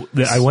 Well,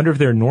 I wonder if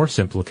there are Norse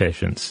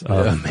implications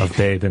of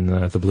Babe and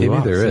the Blue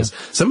Ox. Maybe there is.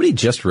 Somebody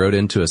just wrote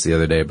into us the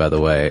other day, by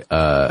the way,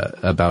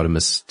 about a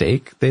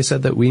mistake they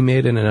said that we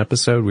made in an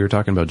episode. We were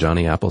talking about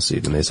Johnny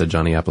Appleseed, and they said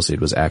Johnny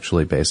Appleseed was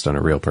actually based on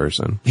a real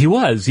person. He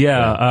was,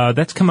 yeah.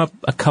 That's come up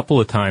a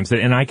couple of times,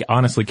 and I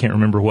honestly can't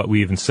remember what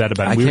we even said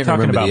about it. We were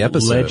talking about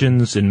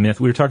legends and myth.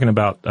 We were talking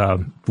about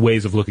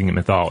ways of looking at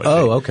mythology.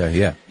 Oh, okay,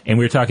 yeah. And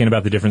we were talking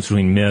about the difference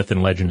between myth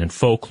and legend and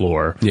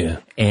folklore. Yeah.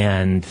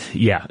 And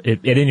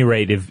at any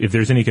rate, if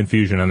there's any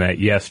confusion on that,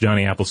 yes,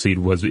 Johnny Appleseed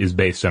is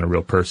based on a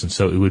real person,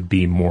 so it would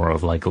be more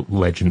of like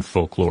legend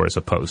folklore as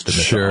opposed to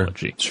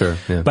mythology. Sure.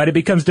 Yeah. But it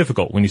becomes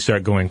difficult when you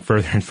start going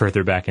further and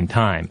further back in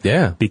time.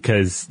 Yeah.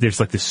 Because there's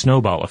like this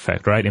snowball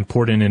effect, right?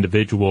 Important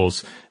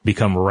individuals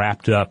become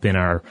wrapped up in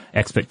our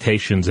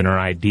expectations and our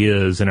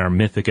ideas and our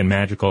mythic and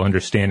magical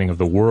understanding of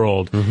the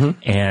world. Mm-hmm.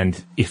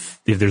 And if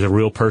there's a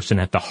real person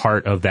at the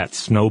heart of that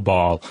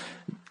snowball,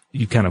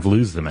 you kind of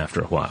lose them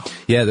after a while.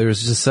 Yeah, there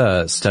was just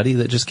a study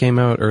that just came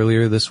out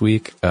earlier this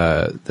week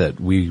that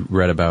we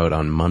read about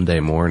on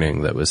Monday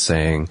morning that was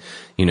saying,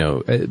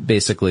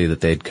 basically that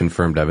they'd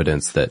confirmed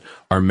evidence that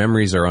our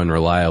memories are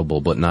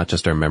unreliable, but not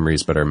just our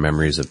memories, but our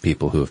memories of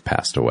people who have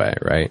passed away,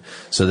 right?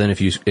 So then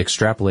if you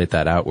extrapolate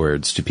that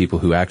outwards to people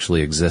who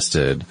actually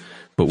existed,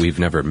 but we've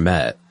never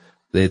met,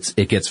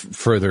 it gets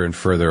further and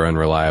further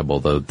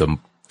unreliable the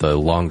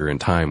longer in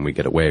time we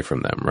get away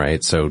from them,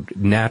 right? So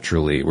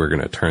naturally, we're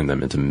going to turn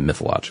them into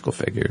mythological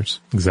figures.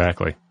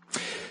 Exactly.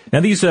 Now,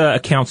 these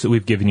accounts that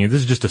we've given you,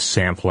 this is just a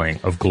sampling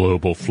of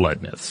global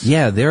flood myths.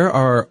 Yeah, there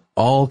are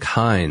all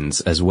kinds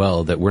as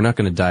well that we're not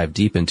going to dive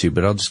deep into,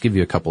 but I'll just give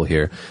you a couple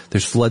here.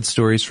 There's flood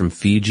stories from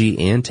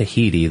Fiji and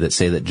Tahiti that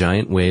say that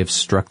giant waves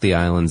struck the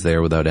islands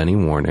there without any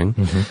warning.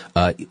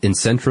 Mm-hmm. In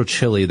central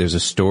Chile, there's a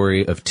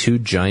story of two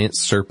giant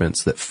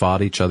serpents that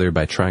fought each other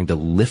by trying to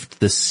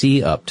lift the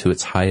sea up to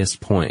its highest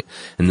point,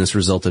 and this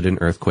resulted in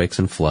earthquakes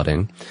and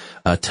flooding.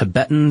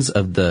 Tibetans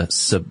of the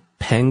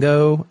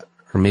Sapango,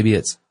 or maybe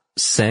it's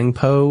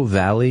Sangpo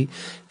Valley,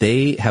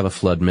 they have a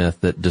flood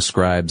myth that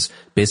describes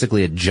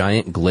basically a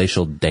giant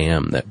glacial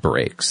dam that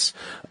breaks.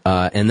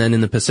 And then in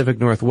the Pacific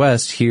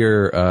Northwest,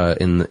 here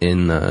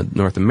in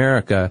North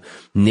America,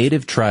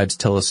 native tribes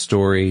tell a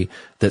story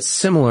that's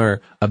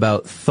similar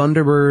about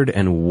Thunderbird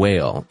and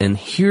whale. And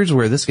here's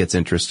where this gets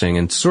interesting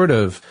and sort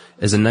of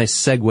is a nice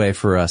segue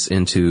for us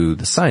into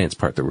the science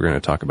part that we're going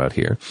to talk about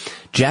here.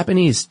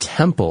 Japanese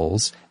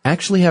temples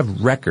actually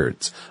have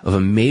records of a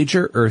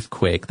major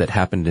earthquake that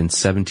happened in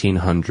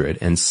 1700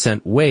 and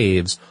sent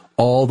waves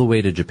all the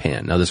way to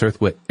Japan. Now, this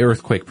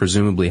earthquake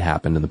presumably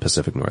happened in the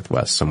Pacific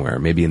Northwest somewhere,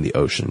 maybe in the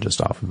ocean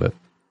just off of it.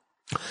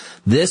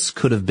 This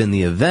could have been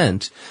the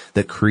event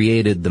that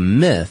created the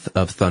myth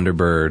of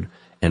Thunderbird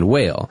and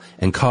whale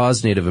and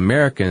caused Native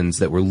Americans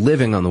that were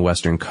living on the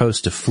western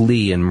coast to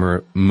flee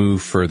and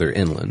move further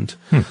inland.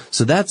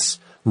 So that's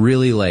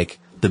really like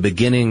the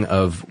beginning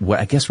of what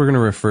I guess we're going to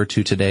refer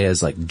to today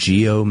as like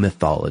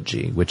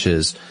geomythology, which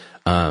is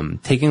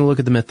taking a look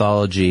at the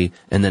mythology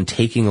and then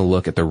taking a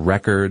look at the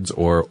records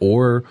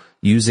or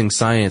using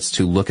science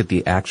to look at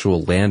the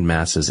actual land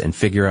masses and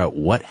figure out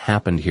what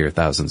happened here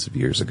thousands of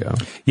years ago.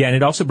 Yeah, and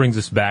it also brings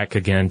us back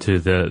again to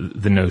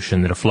the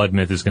notion that a flood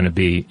myth is going to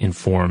be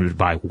informed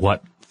by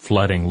what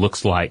flooding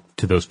looks like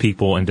to those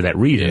people and to that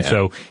region. Yeah.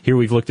 So here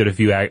we've looked at a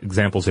few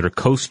examples that are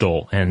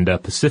coastal and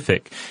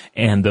Pacific,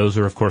 and those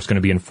are, of course, going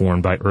to be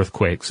informed by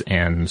earthquakes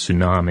and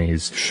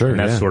tsunamis and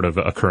that sort of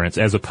occurrence,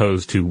 as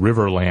opposed to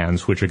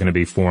riverlands, which are going to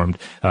be formed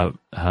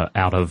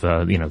out of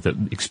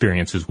the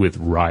experiences with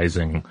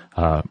rising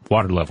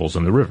water levels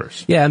in the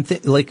rivers. Yeah,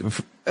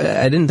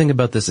 I didn't think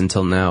about this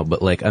until now,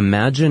 but like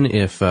imagine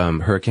if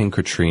Hurricane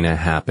Katrina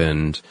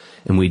happened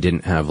and we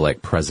didn't have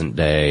like present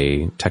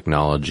day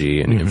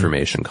technology and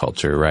information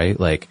culture, right?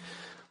 Like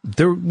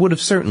there would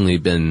have certainly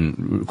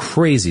been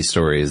crazy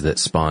stories that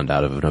spawned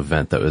out of an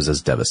event that was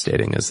as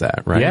devastating as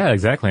that, right? Yeah,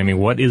 exactly. I mean,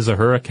 what is a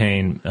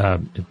hurricane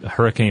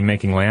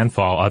making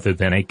landfall other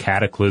than a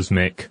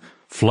cataclysmic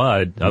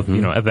flood of,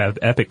 of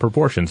epic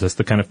proportions? That's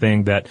the kind of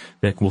thing that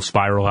will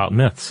spiral out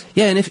myths.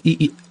 Yeah, and if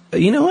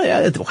you know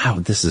what? Wow,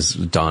 this is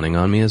dawning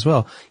on me as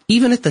well.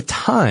 Even at the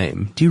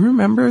time, do you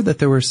remember that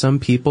there were some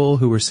people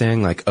who were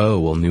saying like, oh,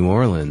 well, New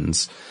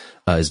Orleans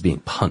is being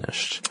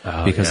punished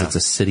because it's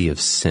a city of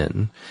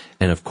sin.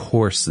 And of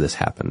course this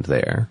happened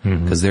there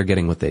because they're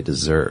getting what they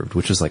deserved,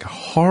 which is like a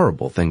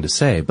horrible thing to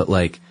say. But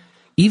like,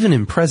 even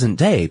in present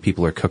day,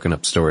 people are cooking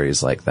up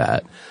stories like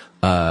that,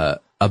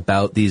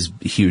 about these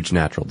huge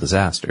natural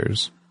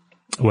disasters.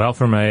 Well,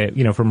 from a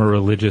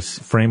religious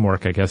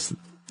framework, I guess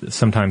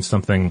sometimes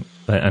an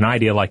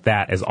idea like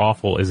that, as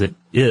awful as it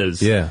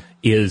is,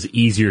 is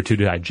easier to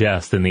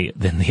digest than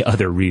the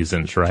other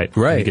reasons, right?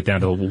 Right. When you get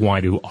down to why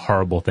do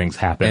horrible things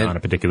happen on a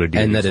particular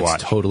day. And that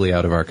it's totally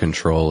out of our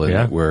control and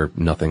that we're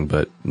nothing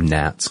but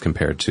gnats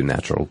compared to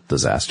natural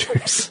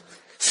disasters.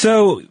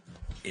 So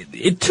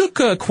it took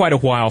quite a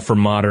while for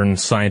modern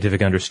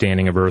scientific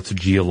understanding of Earth's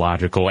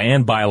geological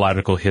and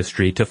biological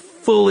history to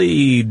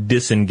fully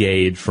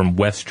disengage from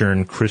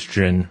Western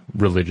Christian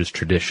religious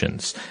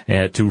traditions,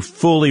 to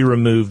fully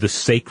remove the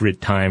sacred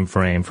time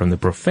frame from the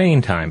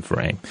profane time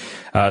frame.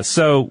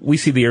 So we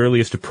see the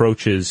earliest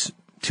approaches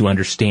to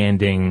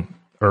understanding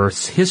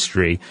Earth's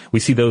history, we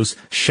see those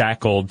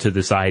shackled to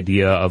this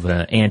idea of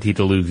an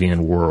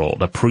antediluvian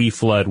world, a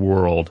pre-flood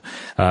world,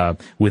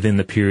 within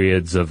the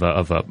periods of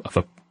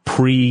a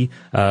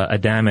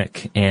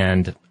pre-Adamic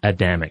and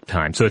Adamic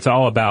time. So it's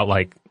all about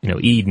like,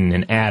 Eden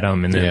and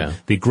Adam and then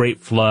the great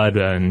flood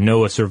and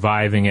Noah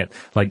surviving it.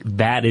 Like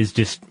that is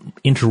just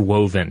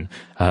interwoven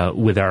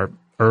with our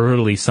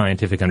early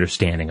scientific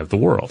understanding of the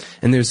world.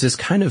 And there's this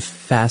kind of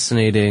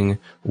fascinating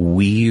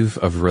weave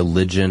of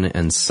religion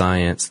and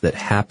science that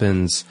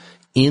happens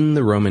in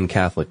the Roman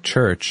Catholic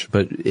Church,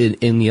 but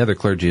in the other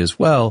clergy as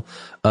well,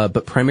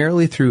 but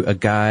primarily through a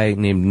guy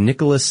named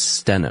Nicholas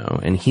Steno,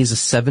 and he's a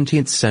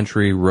 17th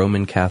century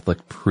Roman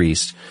Catholic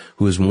priest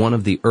who is one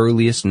of the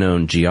earliest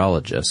known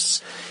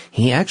geologists.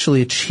 He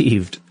actually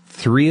achieved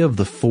 3 of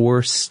the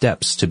 4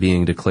 steps to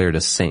being declared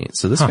a saint.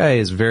 So this guy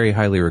is very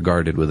highly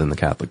regarded within the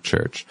Catholic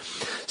Church.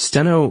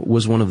 Steno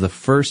was one of the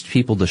first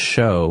people to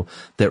show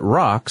that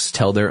rocks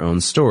tell their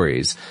own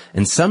stories,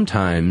 and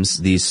sometimes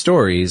these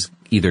stories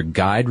either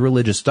guide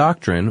religious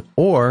doctrine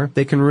or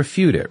they can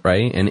refute it,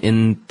 right? And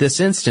in this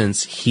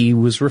instance, he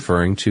was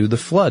referring to the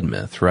flood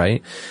myth,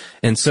 right?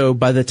 And so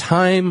by the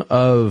time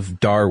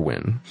of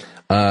Darwin,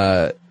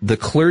 the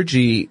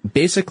clergy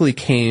basically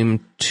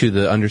came to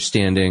the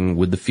understanding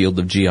with the field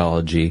of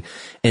geology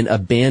and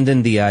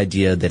abandoned the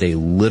idea that a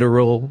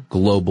literal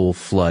global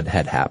flood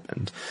had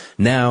happened.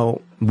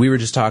 Now, we were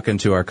just talking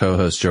to our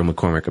co-host Joe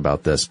McCormick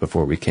about this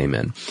before we came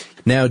in.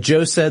 Now,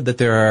 Joe said that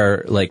there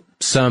are like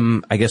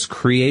some, I guess,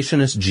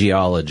 creationist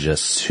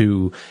geologists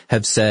who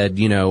have said,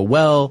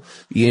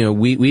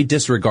 we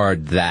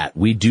disregard that.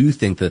 We do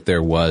think that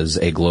there was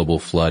a global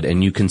flood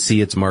and you can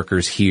see its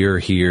markers here,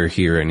 here,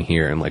 here, and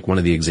here. And like one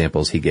of the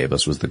examples he gave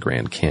us was the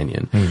Grand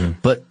Canyon. Mm-hmm.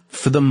 But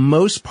for the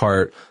most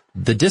part,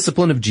 the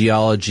discipline of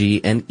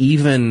geology and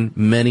even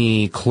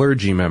many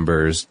clergy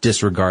members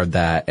disregard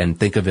that and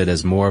think of it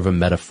as more of a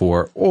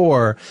metaphor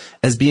or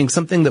as being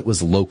something that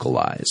was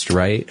localized,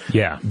 right?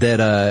 Yeah.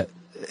 That,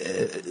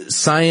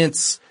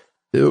 science,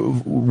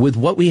 with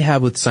what we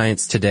have with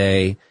science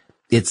today,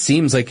 it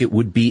seems like it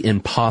would be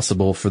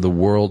impossible for the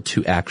world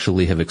to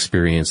actually have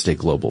experienced a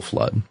global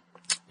flood.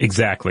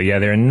 Exactly. Yeah,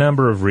 there are a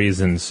number of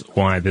reasons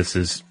why this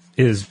is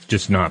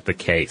just not the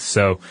case.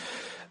 So,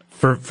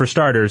 for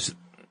starters,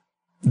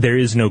 there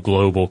is no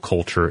global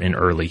culture in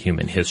early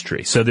human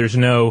history. So there's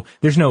no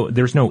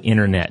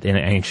internet in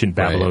ancient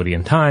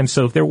Babylonian times.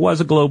 So if there was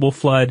a global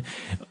flood,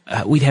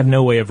 we'd have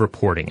no way of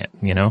reporting it,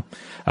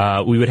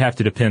 we would have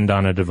to depend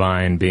on a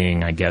divine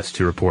being, I guess,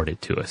 to report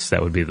it to us.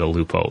 That would be the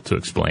loophole to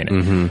explain it.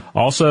 Mm-hmm.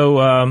 Also,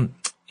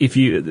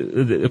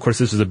 of course,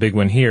 this is a big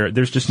one here.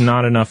 There's just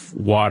not enough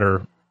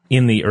water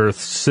in the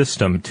Earth's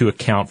system to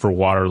account for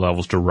water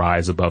levels to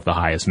rise above the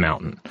highest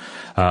mountain.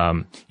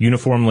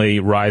 Uniformly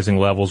rising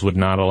levels would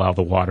not allow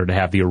the water to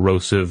have the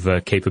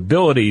erosive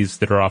capabilities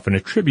that are often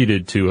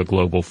attributed to a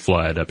global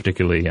flood,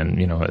 particularly in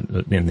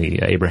the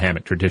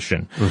Abrahamic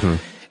tradition. Mm-hmm.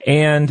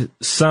 And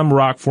some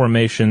rock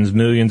formations,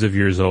 millions of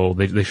years old,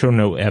 they show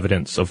no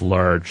evidence of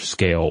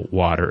large-scale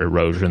water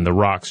erosion. The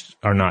rocks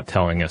are not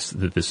telling us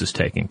that this is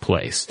taking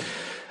place.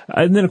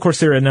 And then, of course,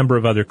 there are a number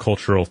of other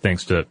cultural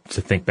things to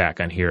think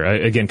back on here.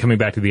 Again, coming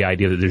back to the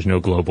idea that there's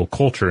no global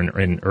culture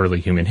in early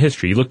human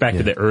history. You look back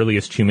to the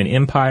earliest human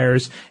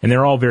empires, and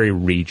they're all very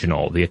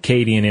regional. The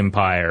Akkadian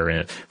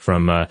Empire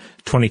from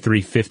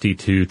 2350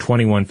 to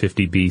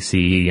 2150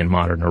 BCE in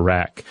modern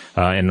Iraq,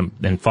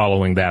 and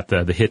following that,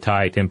 the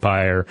Hittite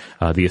Empire,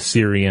 the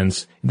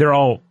Assyrians, they're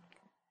all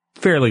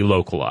fairly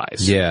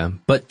localized. Yeah,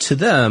 but to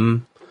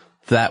them,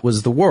 that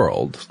was the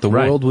world. The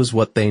world was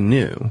what they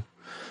knew.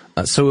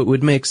 So it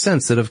would make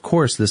sense that, of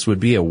course, this would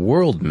be a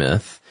world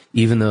myth,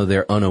 even though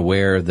they're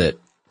unaware that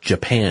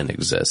Japan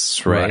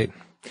exists, right?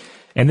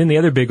 And then the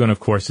other big one, of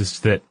course,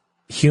 is that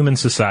human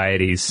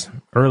societies,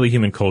 early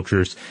human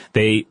cultures,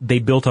 they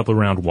built up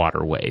around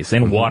waterways,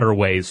 and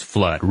waterways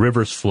flood,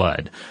 rivers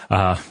flood,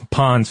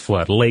 ponds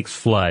flood, lakes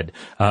flood,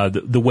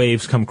 the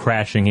waves come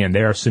crashing in,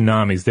 there are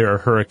tsunamis, there are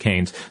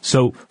hurricanes.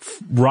 So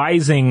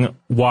rising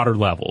water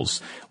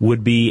levels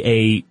would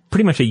be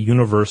pretty much a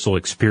universal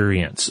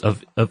experience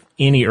of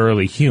any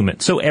early human.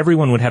 So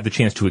everyone would have the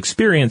chance to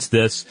experience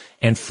this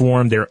and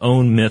form their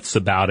own myths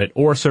about it,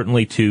 or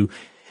certainly to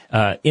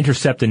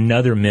intercept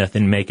another myth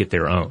and make it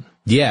their own.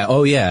 Yeah,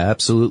 oh yeah,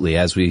 absolutely.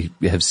 As we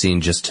have seen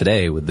just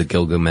today with the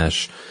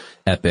Gilgamesh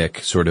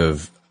epic sort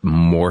of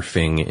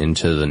morphing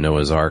into the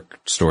Noah's Ark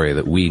story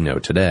that we know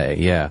today.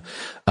 Yeah.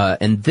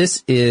 And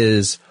this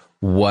is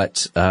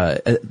what,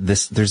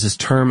 there's this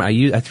term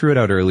I threw it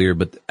out earlier,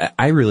 but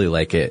I really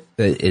like it.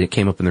 It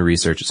came up in the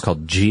research. It's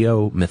called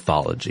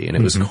geomythology, and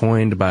it was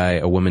coined by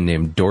a woman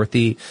named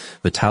Dorothy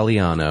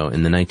Vitaliano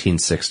in the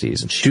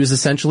 1960s. And she was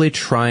essentially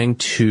trying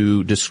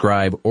to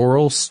describe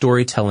oral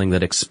storytelling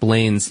that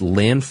explains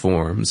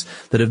landforms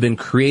that have been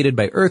created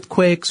by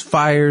earthquakes,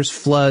 fires,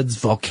 floods,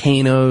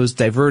 volcanoes,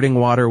 diverting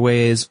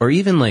waterways, or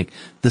even like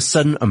the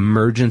sudden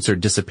emergence or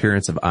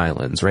disappearance of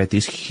islands, right?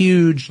 These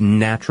huge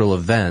natural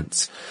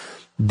events.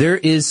 There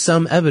is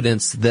some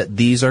evidence that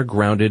these are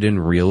grounded in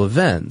real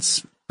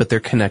events, but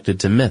they're connected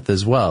to myth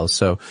as well.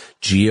 So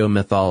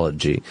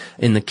geomythology.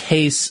 In the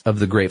case of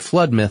the Great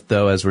Flood myth,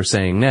 though, as we're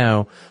saying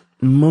now,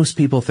 most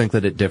people think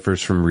that it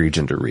differs from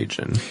region to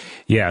region.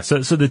 Yeah, so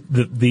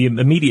the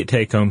immediate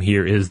take home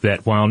here is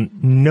that while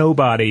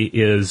nobody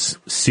is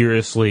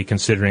seriously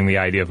considering the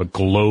idea of a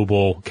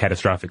global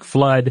catastrophic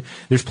flood,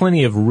 there's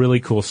plenty of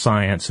really cool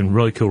science and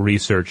really cool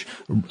research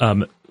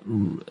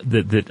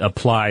that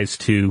applies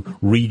to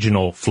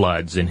regional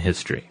floods in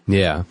history.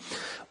 Yeah.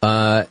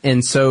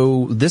 And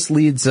so this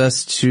leads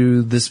us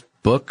to this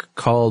book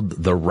called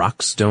The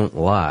Rocks Don't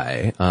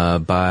Lie,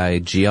 by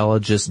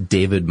geologist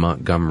David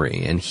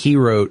Montgomery. And he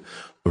wrote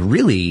a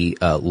really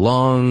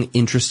long,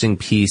 interesting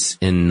piece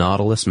in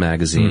Nautilus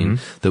magazine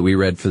that we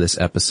read for this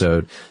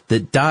episode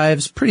that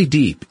dives pretty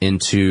deep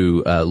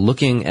into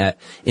looking at,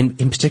 in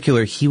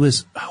particular,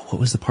 what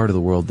was the part of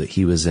the world that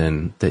he was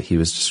in that he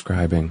was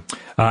describing?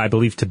 I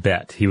believe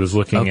Tibet. He was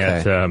looking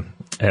at some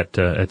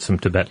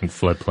Tibetan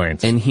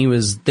floodplains. And he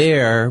was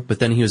there, but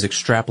then he was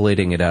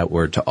extrapolating it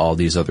outward to all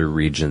these other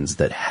regions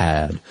that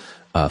had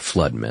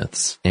flood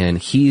myths. And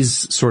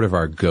he's sort of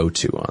our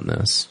go-to on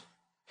this.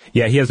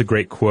 Yeah, he has a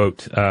great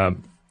quote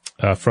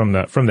from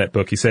that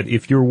book. He said,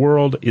 "If your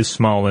world is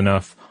small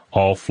enough,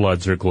 all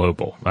floods are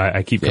global."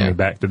 I keep coming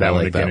back to that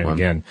one again and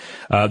again.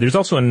 There's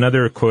also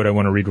another quote I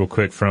want to read real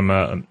quick from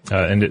a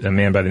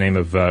man by the name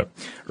of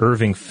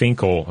Irving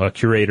Finkel, a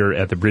curator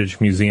at the British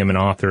Museum and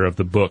author of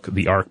the book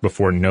The Ark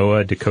Before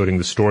Noah, Decoding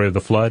the Story of the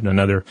Flood,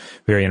 another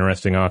very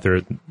interesting author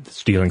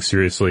that's dealing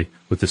seriously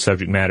with the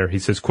subject matter. He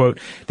says, quote,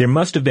 "There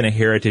must have been a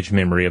heritage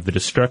memory of the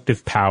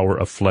destructive power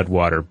of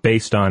floodwater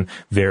based on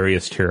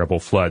various terrible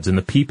floods, and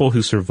the people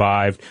who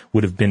survived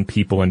would have been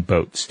people in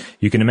boats.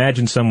 You can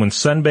imagine someone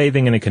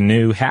sunbathing in a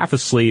canoe, half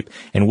asleep,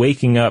 and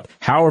waking up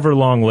however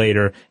long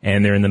later,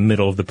 and they're in the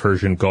middle of the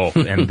Persian Gulf,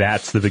 and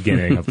that's the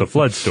beginning of the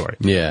flood story."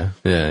 Yeah.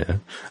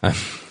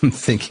 I'm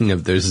thinking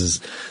of there's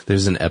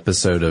an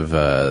episode of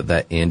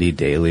that Andy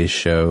Daly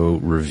Show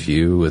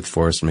review with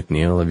Forrest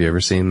McNeil. Have you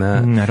ever seen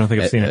that? I don't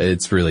think I've seen it.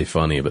 It's really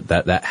funny, but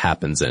that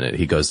happens in it.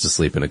 He goes to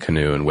sleep in a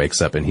canoe and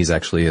wakes up, and he's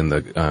actually in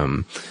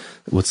the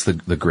what's the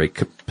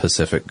Great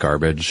Pacific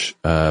Garbage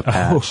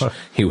patch? Oh.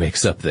 He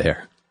wakes up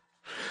there.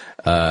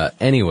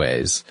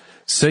 Anyways.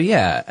 So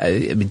yeah,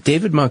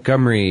 David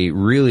Montgomery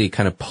really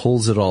kind of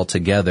pulls it all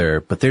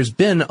together, but there's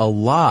been a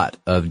lot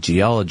of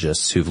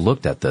geologists who've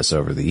looked at this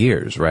over the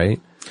years, right?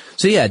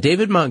 So yeah,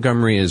 David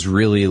Montgomery is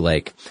really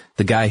like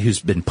the guy who's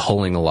been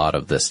pulling a lot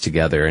of this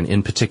together. And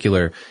in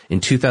particular, in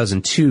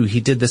 2002, he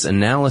did this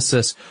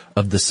analysis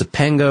of the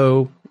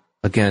Sangpo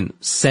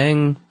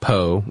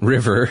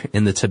River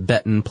in the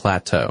Tibetan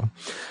Plateau.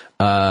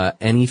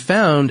 And he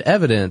found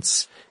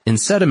evidence in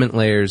sediment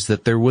layers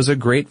that there was a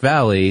great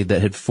valley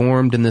that had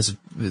formed in this,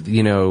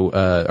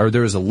 or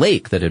there was a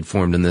lake that had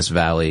formed in this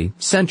valley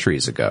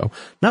centuries ago.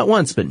 Not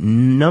once, but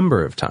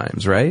number of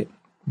times, right?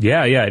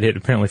 Yeah, it had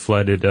apparently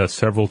flooded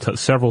several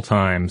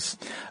times.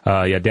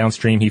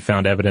 Downstream he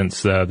found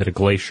evidence that a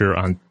glacier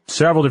on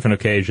several different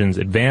occasions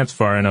advanced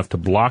far enough to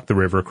block the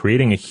river,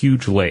 creating a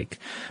huge lake.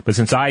 But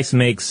since ice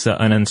makes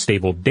an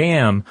unstable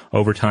dam,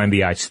 over time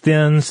the ice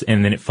thins,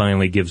 and then it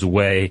finally gives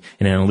way,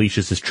 and it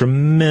unleashes this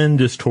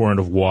tremendous torrent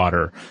of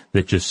water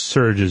that just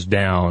surges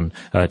down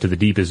to the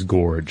deepest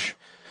gorge.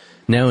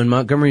 Now, in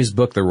Montgomery's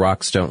book, The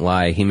Rocks Don't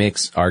Lie, he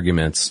makes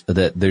arguments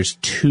that there's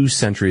 2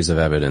 centuries of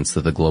evidence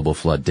that the global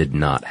flood did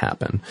not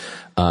happen.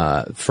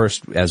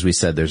 First, as we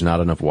said, there's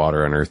not enough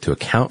water on Earth to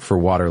account for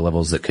water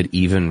levels that could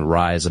even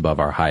rise above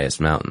our highest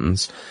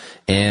mountains.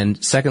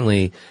 And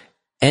secondly,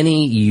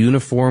 any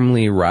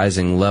uniformly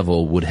rising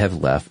level would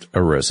have left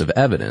erosive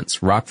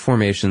evidence. Rock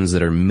formations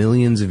that are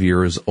millions of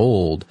years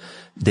old,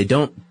 they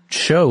don't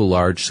show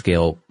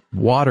large-scale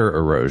water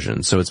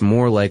erosion, so it's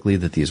more likely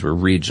that these were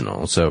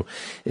regional. So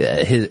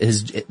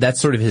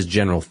that's sort of his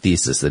general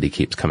thesis that he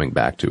keeps coming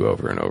back to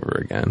over and over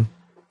again.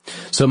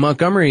 So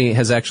Montgomery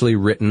has actually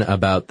written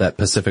about that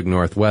Pacific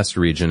Northwest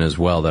region as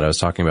well that I was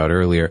talking about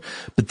earlier.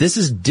 But this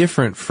is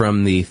different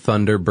from the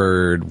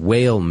Thunderbird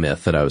whale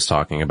myth that I was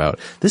talking about.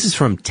 This is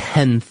from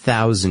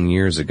 10,000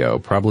 years ago,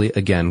 probably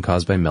again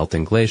caused by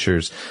melting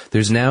glaciers.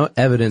 There's now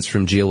evidence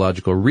from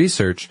geological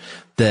research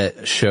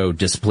that show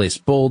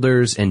displaced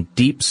boulders and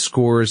deep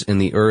scores in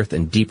the earth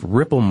and deep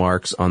ripple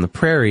marks on the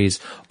prairies,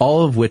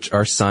 all of which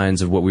are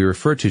signs of what we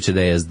refer to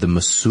today as the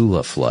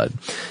Mesilla flood.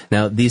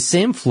 Now, these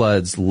same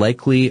floods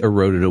likely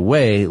eroded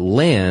away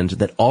land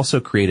that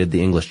also created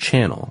the English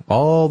Channel.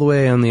 All the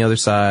way on the other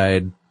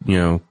side,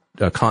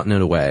 a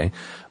continent away,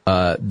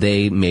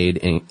 they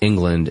made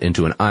England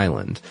into an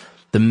island.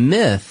 The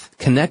myth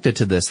connected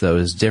to this, though,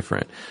 is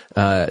different.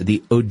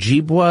 The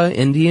Ojibwa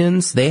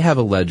Indians, they have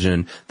a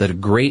legend that a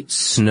great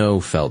snow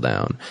fell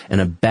down,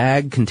 and a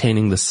bag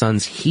containing the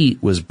sun's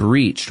heat was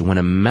breached when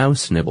a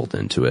mouse nibbled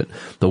into it.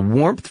 The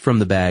warmth from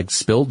the bag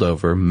spilled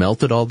over,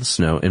 melted all the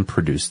snow, and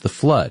produced the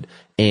flood.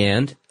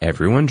 And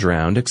everyone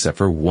drowned except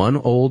for one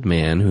old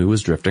man who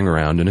was drifting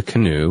around in a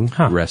canoe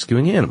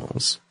rescuing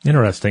animals.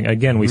 Interesting.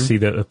 Again, we see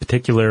the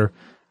particular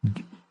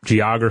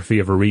geography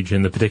of a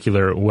region, the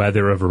particular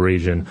weather of a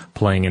region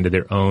playing into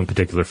their own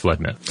particular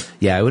flood myth.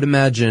 Yeah, I would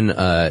imagine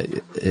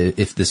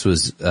if this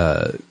was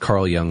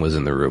Carl Jung was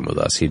in the room with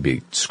us, he'd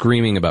be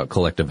screaming about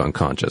collective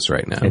unconscious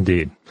right now.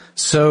 Indeed.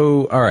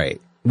 So, all right,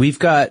 we've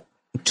got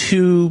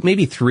 2,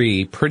 maybe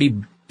 3 pretty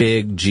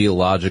big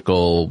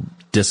geological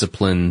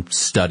discipline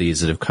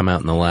studies that have come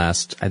out in the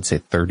last, I'd say,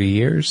 30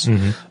 years,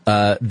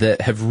 that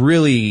have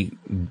really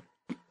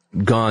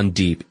gone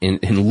deep in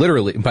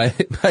literally, by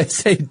I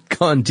say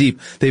gone deep,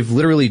 they've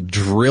literally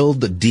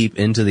drilled deep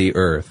into the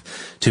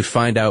earth to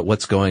find out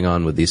what's going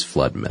on with these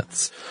flood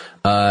myths.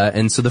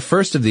 And so the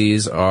first of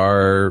these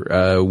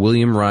are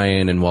William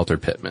Ryan and Walter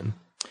Pittman.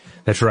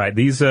 That's right.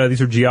 These are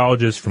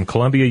geologists from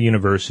Columbia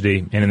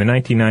University, and in the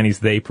 1990s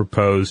they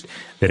proposed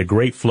that a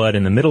great flood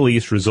in the Middle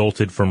East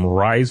resulted from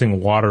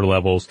rising water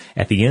levels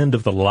at the end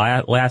of the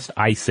last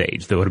ice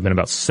age that would have been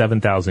about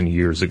 7,000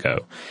 years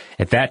ago.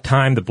 At that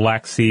time, the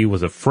Black Sea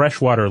was a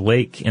freshwater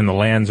lake, and the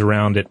lands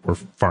around it were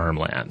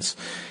farmlands.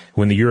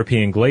 When the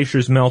European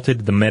glaciers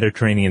melted, the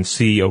Mediterranean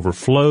Sea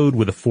overflowed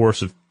with a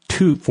force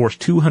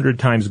 200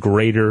 times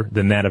greater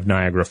than that of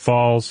Niagara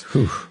Falls,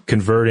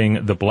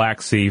 converting the Black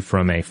Sea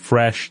from a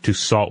fresh to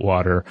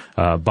saltwater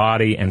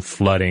body and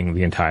flooding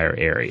the entire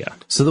area.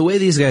 So the way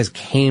these guys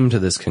came to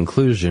this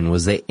conclusion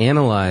was they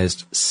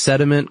analyzed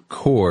sediment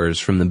cores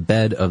from the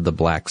bed of the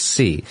Black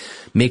Sea,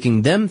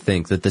 making them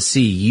think that the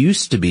sea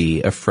used to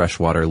be a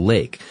freshwater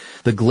lake.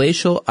 The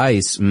glacial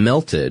ice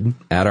melted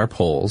at our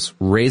poles,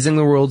 raising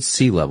the world's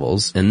sea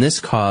levels, and this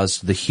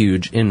caused the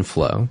huge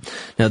inflow.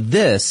 Now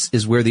this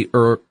is where the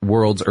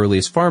world's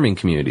earliest farming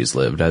communities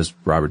lived, as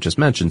Robert just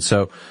mentioned.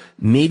 So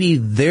maybe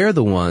they're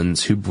the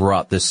ones who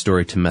brought this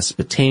story to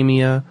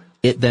Mesopotamia.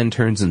 It then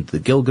turns into the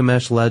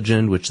Gilgamesh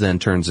legend, which then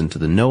turns into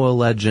the Noah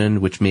legend,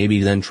 which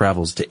maybe then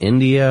travels to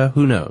India.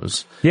 Who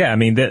knows? Yeah, I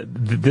mean,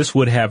 this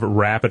would have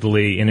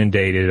rapidly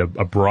inundated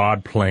a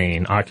broad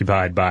plain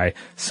occupied by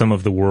some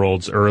of the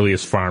world's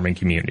earliest farming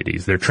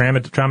communities. They're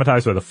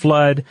traumatized by the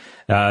flood.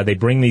 They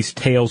bring these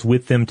tales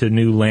with them to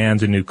new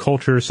lands and new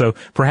cultures. So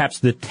perhaps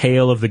the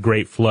tale of the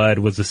Great Flood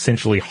was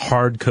essentially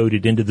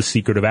hard-coded into the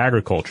secret of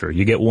agriculture.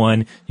 You get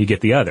one, you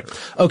get the other.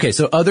 Okay,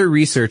 so other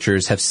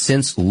researchers have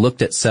since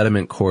looked at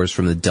sediment cores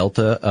from the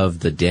delta of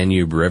the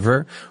Danube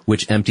River,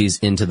 which empties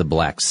into the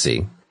Black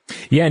Sea.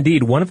 Yeah,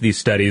 indeed. One of these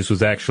studies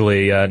was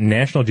actually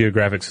National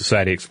Geographic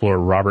Society explorer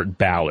Robert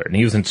Ballard, and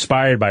he was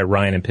inspired by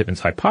Ryan and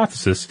Pittman's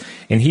hypothesis,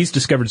 and he's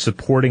discovered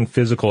supporting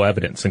physical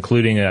evidence,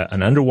 including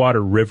an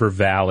underwater river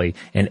valley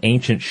and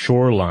ancient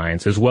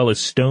shorelines, as well as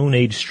Stone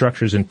Age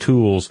structures and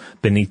tools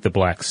beneath the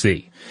Black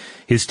Sea.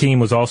 His team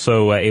was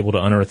also able to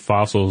unearth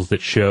fossils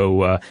that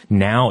show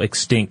now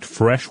extinct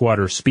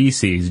freshwater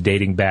species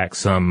dating back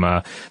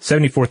some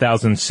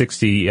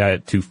 74,060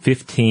 to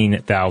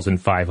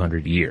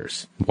 15,500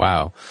 years.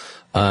 Wow.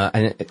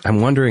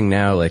 I'm wondering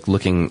now, like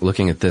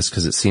looking at this,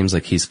 because it seems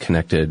like he's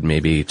connected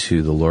maybe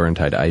to the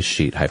Laurentide ice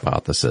sheet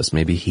hypothesis.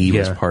 Maybe he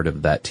was part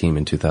of that team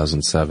in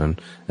 2007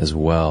 as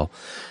well.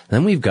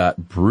 Then we've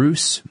got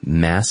Bruce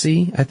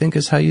Massey, I think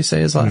is how you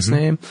say his last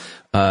name.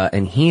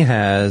 And he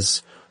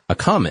has a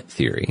comet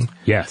theory.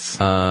 Yes.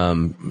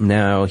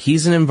 Now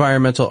he's an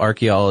environmental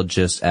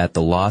archaeologist at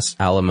the Los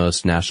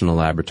Alamos National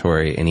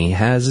Laboratory, and he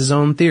has his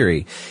own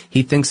theory.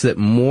 He thinks that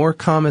more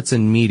comets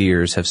and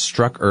meteors have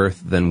struck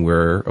Earth than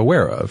we're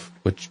aware of,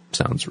 which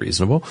sounds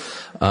reasonable,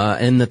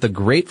 and that the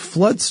Great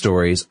Flood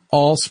stories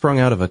all sprung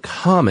out of a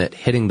comet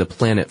hitting the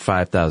planet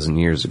 5,000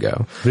 years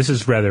ago. This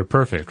is rather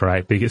perfect,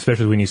 right?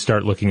 Especially when you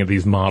start looking at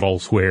these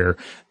models where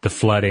the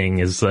flooding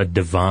is a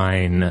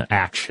divine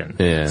action.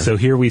 Yeah. So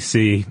here we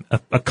see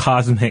a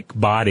cosmic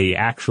body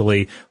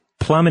actually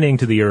plummeting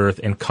to the earth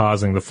and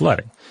causing the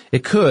flooding.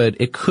 It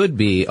could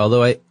be,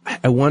 although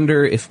I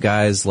wonder if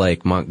guys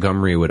like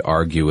Montgomery would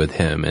argue with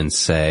him and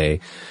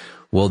say,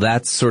 well,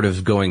 that's sort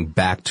of going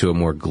back to a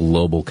more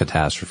global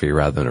catastrophe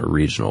rather than a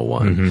regional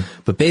one.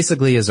 But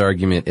basically his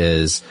argument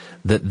is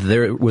that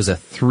there was a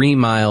 3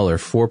 mile or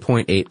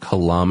 4.8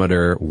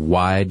 kilometer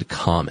wide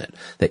comet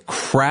that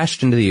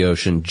crashed into the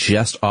ocean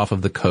just off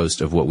of the coast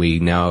of what we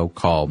now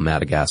call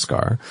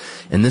Madagascar.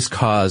 And this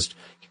caused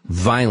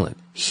violent,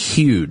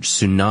 huge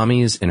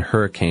tsunamis and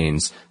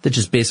hurricanes that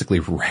just basically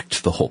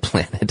wrecked the whole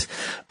planet,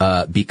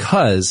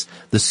 because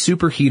the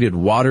superheated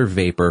water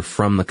vapor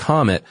from the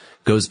comet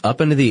goes up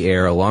into the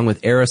air along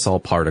with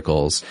aerosol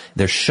particles.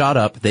 They're shot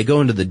up, they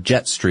go into the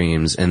jet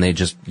streams, and they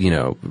just,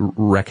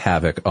 wreak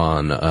havoc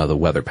on the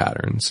weather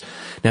patterns.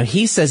 Now,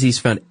 he says he's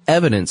found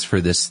evidence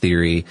for this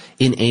theory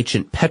in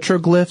ancient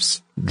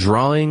petroglyphs,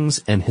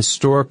 drawings, and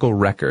historical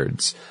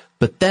records.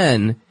 But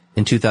then,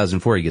 in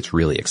 2004, he gets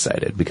really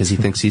excited because he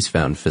thinks he's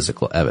found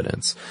physical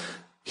evidence.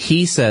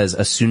 He says a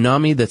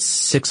tsunami that's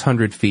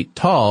 600 feet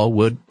tall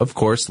would, of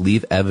course,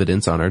 leave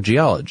evidence on our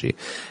geology.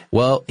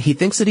 Well, he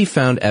thinks that he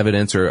found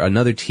evidence, or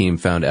another team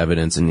found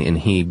evidence, and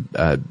he,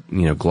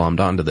 glommed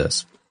onto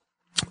this,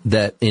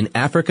 that in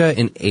Africa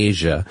and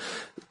Asia,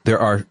 there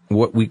are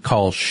what we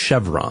call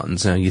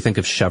chevrons. Now, you think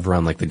of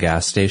chevron like the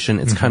gas station.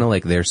 It's kind of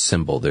like their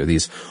symbol. They're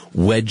these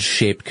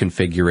wedge-shaped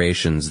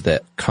configurations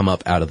that come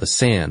up out of the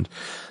sand.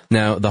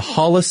 Now, the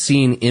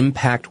Holocene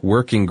Impact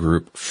Working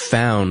Group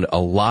found a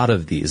lot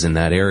of these in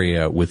that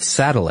area with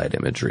satellite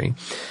imagery.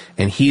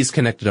 And he's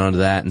connected onto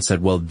that and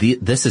said, well,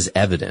 this is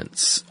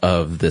evidence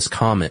of this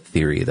comet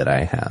theory that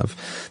I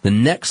have. The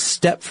next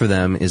step for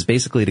them is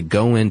basically to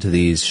go into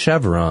these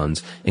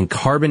chevrons and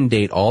carbon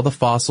date all the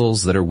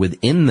fossils that are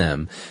within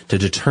them to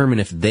determine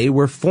if they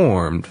were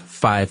formed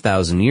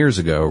 5,000 years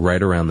ago,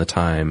 right around the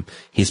time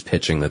he's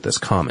pitching that this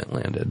comet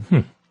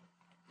landed.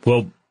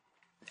 Well,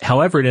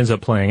 however it ends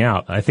up playing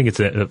out, I think it's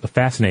a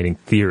fascinating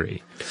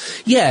theory.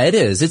 Yeah, it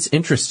is. It's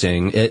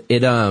interesting.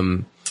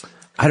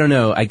 I don't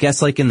know. I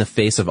guess like in the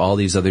face of all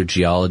these other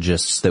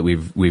geologists that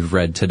we've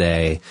read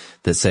today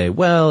that say,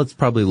 well, it's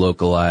probably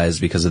localized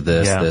because of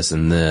this, this,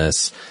 and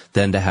this,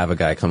 then to have a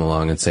guy come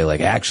along and say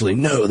like, actually,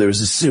 no, there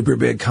was a super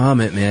big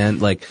comet, man.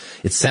 Like,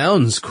 it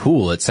sounds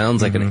cool. It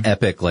sounds like an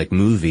epic like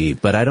movie,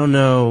 but I don't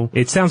know.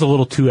 It sounds a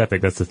little too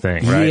epic. That's the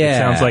thing, right? Yeah. It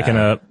sounds like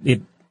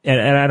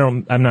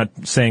I'm not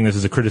saying this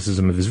is a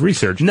criticism of his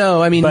research.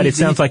 No, I mean, but it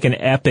sounds like an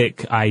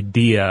epic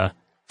idea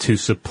to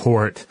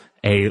support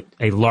a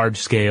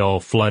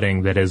large-scale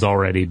flooding that has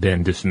already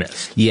been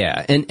dismissed.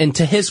 Yeah, and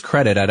to his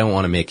credit, I don't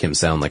want to make him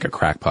sound like a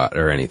crackpot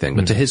or anything,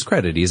 but to his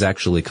credit, he's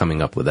actually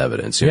coming up with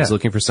evidence. He's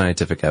looking for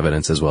scientific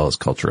evidence as well as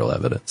cultural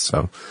evidence.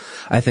 So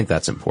I think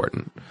that's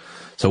important.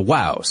 So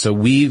wow. So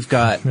we've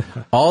got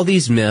all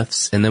these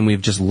myths, and then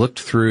we've just looked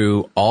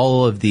through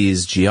all of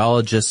these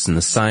geologists and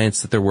the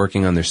science that they're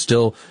working on. They're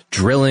still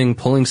drilling,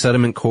 pulling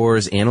sediment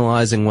cores,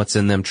 analyzing what's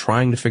in them,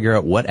 trying to figure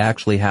out what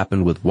actually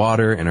happened with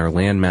water and our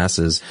land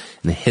masses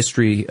and the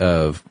history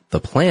of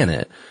the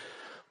planet.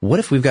 What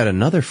if we've got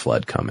another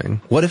flood coming?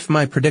 What if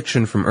my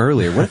prediction from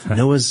earlier, what if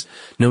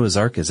Noah's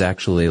Ark is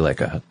actually like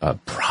a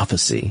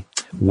prophecy?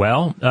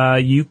 Well,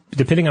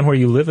 depending on where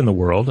you live in the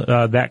world,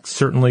 that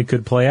certainly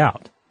could play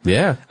out.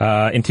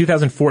 Yeah. In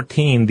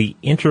 2014, the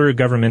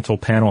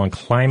Intergovernmental Panel on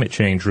Climate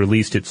Change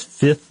released its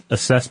 5th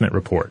assessment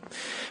report,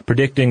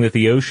 predicting that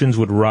the oceans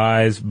would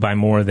rise by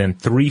more than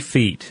 3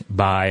 feet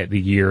by the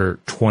year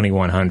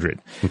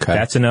 2100. Okay.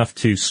 That's enough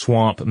to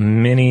swamp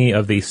many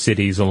of these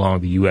cities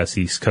along the U.S.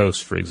 East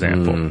Coast, for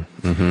example.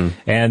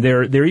 And there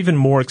are even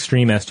more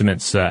extreme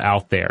estimates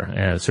out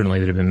there,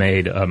 certainly that have been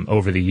made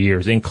over the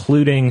years,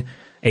 including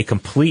a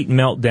complete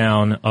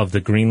meltdown of the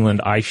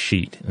Greenland ice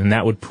sheet, and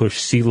that would push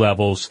sea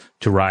levels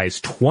to rise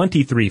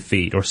 23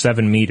 feet or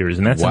 7 meters,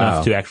 and that's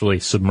enough to actually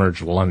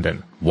submerge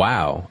London.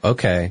 Wow.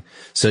 Okay.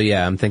 So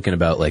yeah, I'm thinking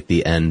about like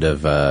the end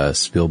of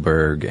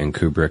Spielberg and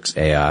Kubrick's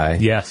AI.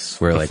 Yes.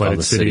 Where like all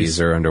the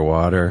cities are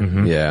underwater.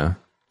 Yeah.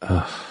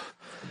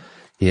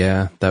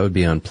 Yeah, that would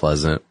be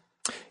unpleasant.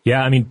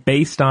 Yeah, I mean,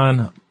 based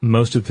on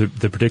most of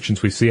the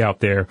predictions we see out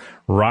there,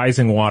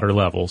 rising water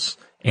levels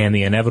and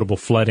the inevitable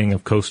flooding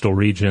of coastal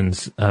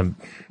regions,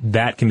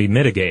 that can be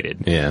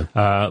mitigated. Yeah.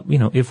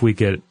 If we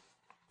get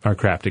our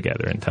crap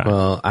together in time.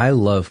 Well, I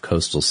love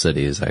coastal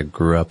cities. I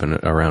grew up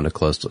around a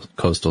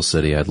coastal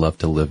city. I'd love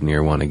to live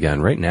near one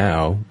again. Right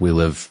now, we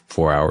live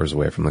 4 hours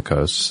away from the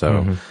coast,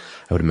 so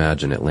I would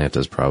imagine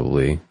Atlanta's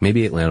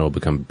maybe Atlanta will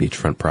become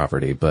beachfront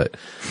property, but,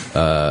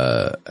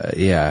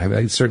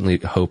 I certainly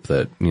hope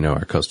that,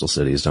 our coastal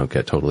cities don't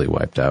get totally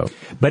wiped out.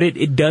 But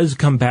it does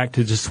come back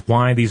to just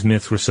why these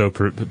myths were so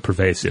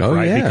pervasive,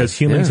 right? Yeah, because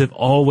humans have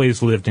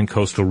always lived in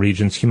coastal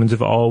regions. Humans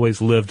have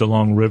always lived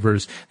along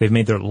rivers. They've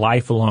made their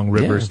life along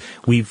rivers. Yeah.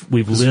 We've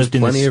lived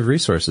in plenty of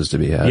resources to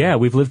be had. Yeah,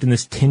 we've lived in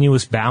this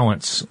tenuous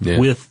balance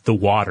with the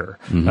water.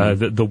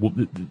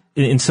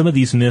 In some of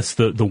these myths,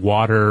 the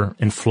water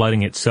and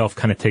flooding itself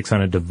kind of takes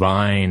on a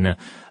divine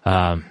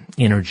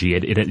energy.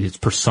 It's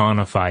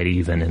personified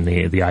even in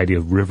the idea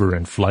of river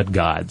and flood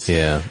gods.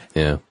 Yeah,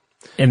 yeah.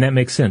 And that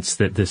makes sense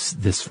that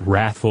this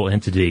wrathful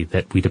entity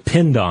that we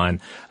depend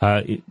on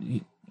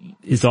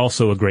is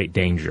also a great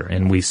danger,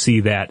 and we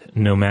see that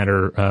no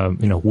matter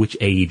which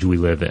age we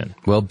live in.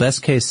 Well,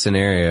 best case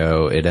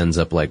scenario, it ends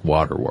up like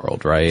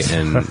Waterworld, right?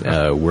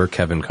 And we're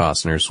Kevin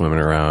Costner swimming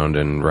around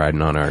and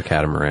riding on our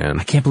catamaran.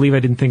 I can't believe I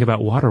didn't think about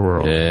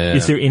Waterworld. Yeah.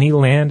 Is there any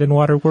land in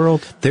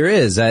Waterworld? There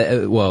is.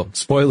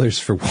 Spoilers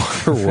for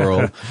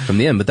Waterworld from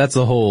the end, but that's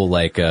the whole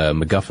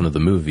MacGuffin of the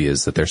movie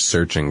is that they're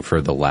searching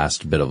for the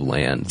last bit of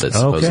land that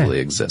supposedly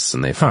exists,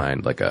 and they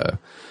find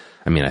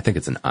I think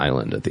it's an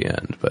island at the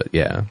end, but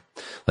yeah.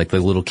 Like the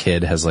little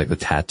kid has the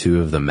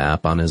tattoo of the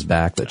map on his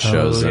back that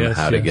shows him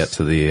how to get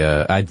to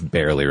the, I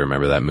barely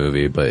remember that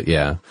movie, but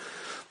yeah.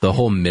 The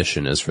whole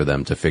mission is for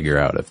them to figure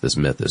out if this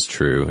myth is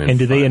true. And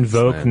do they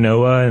invoke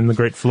Noah and the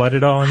Great Flood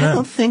at all in that? I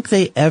don't think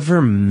they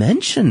ever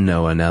mention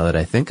Noah now that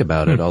I think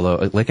about it,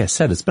 although, like I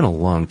said, it's been a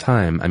long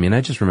time. I mean,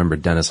 I just remember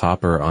Dennis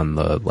Hopper on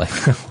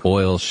the,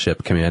 oil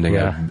ship commanding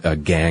a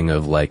gang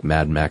of,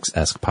 Mad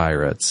Max-esque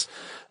pirates.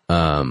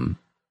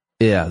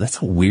 Yeah,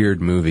 that's a weird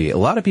movie. A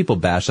lot of people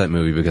bash that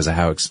movie because of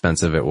how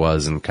expensive it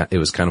was, and it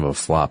was kind of a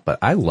flop, but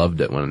I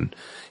loved it when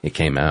it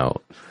came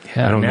out.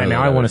 Yeah,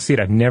 now I want to see it.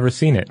 I've never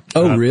seen it.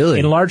 Oh, really?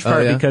 In large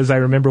part because I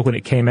remember when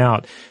it came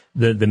out,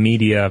 the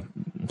media,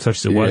 such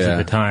as it was at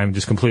the time,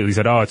 just completely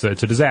said, it's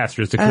a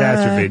disaster, it's a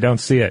catastrophe, don't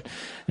see it.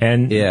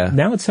 And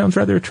now it sounds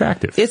rather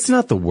attractive. It's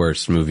not the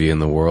worst movie in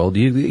the world.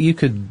 You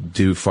could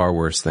do far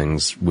worse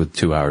things with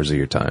 2 hours of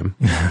your time.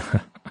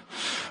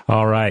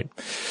 All right.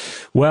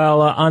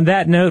 Well, on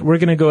that note, we're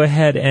going to go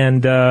ahead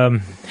and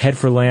head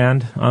for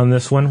land on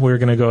this one. We're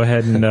going to go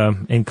ahead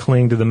and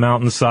cling to the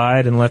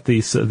mountainside and let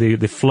the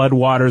flood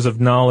waters of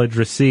knowledge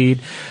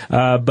recede.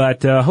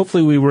 But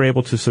hopefully, we were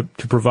able to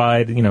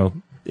provide,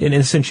 in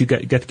a sense, you got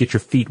to get your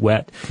feet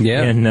wet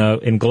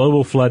in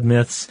global flood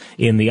myths,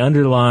 in the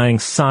underlying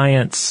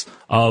science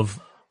of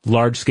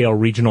large-scale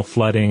regional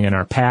flooding in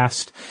our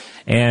past.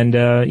 And,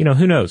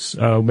 who knows?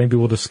 Maybe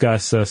we'll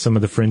discuss some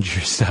of the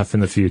fringier stuff in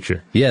the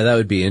future. Yeah, that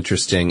would be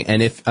interesting.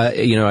 And if,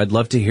 I'd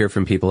love to hear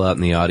from people out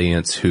in the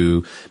audience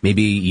who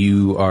maybe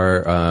you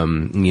are,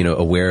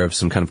 aware of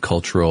some kind of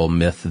cultural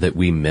myth that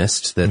we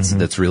missed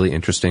that's really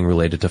interesting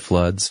related to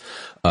floods.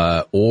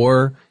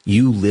 Or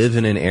you live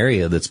in an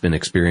area that's been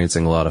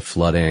experiencing a lot of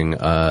flooding,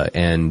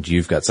 and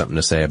you've got something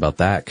to say about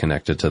that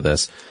connected to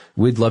this.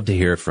 We'd love to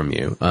hear from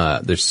you.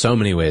 There's so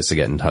many ways to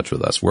get in touch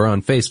with us. We're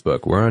on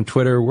Facebook, we're on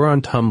Twitter, we're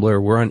on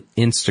Tumblr, we're on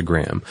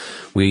Instagram.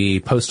 We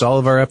post all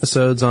of our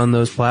episodes on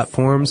those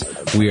platforms.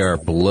 We are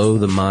Below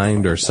the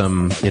Mind or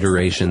some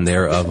iteration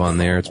thereof on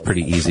there. It's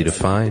pretty easy to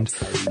find.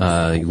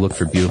 You look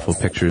for beautiful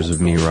pictures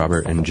of me,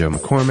 Robert, and Joe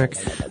McCormick.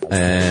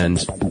 And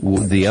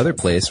the other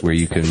place where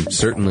you can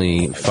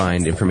certainly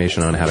find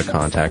information on how to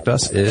contact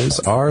us is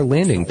our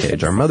landing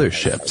page, our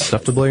mothership,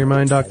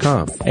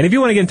 stufftoblowyourmind.com. And if you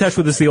want to get in touch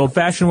with us the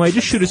old-fashioned way,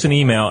 just shoot us an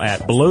email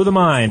at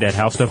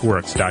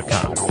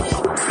belowthemind@howstuffworks.com.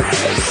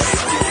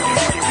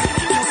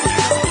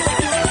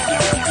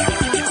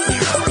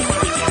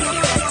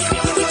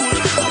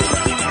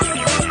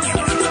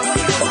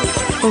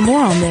 For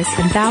more on this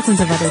and thousands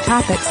of other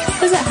topics,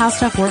 visit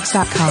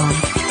howstuffworks.com.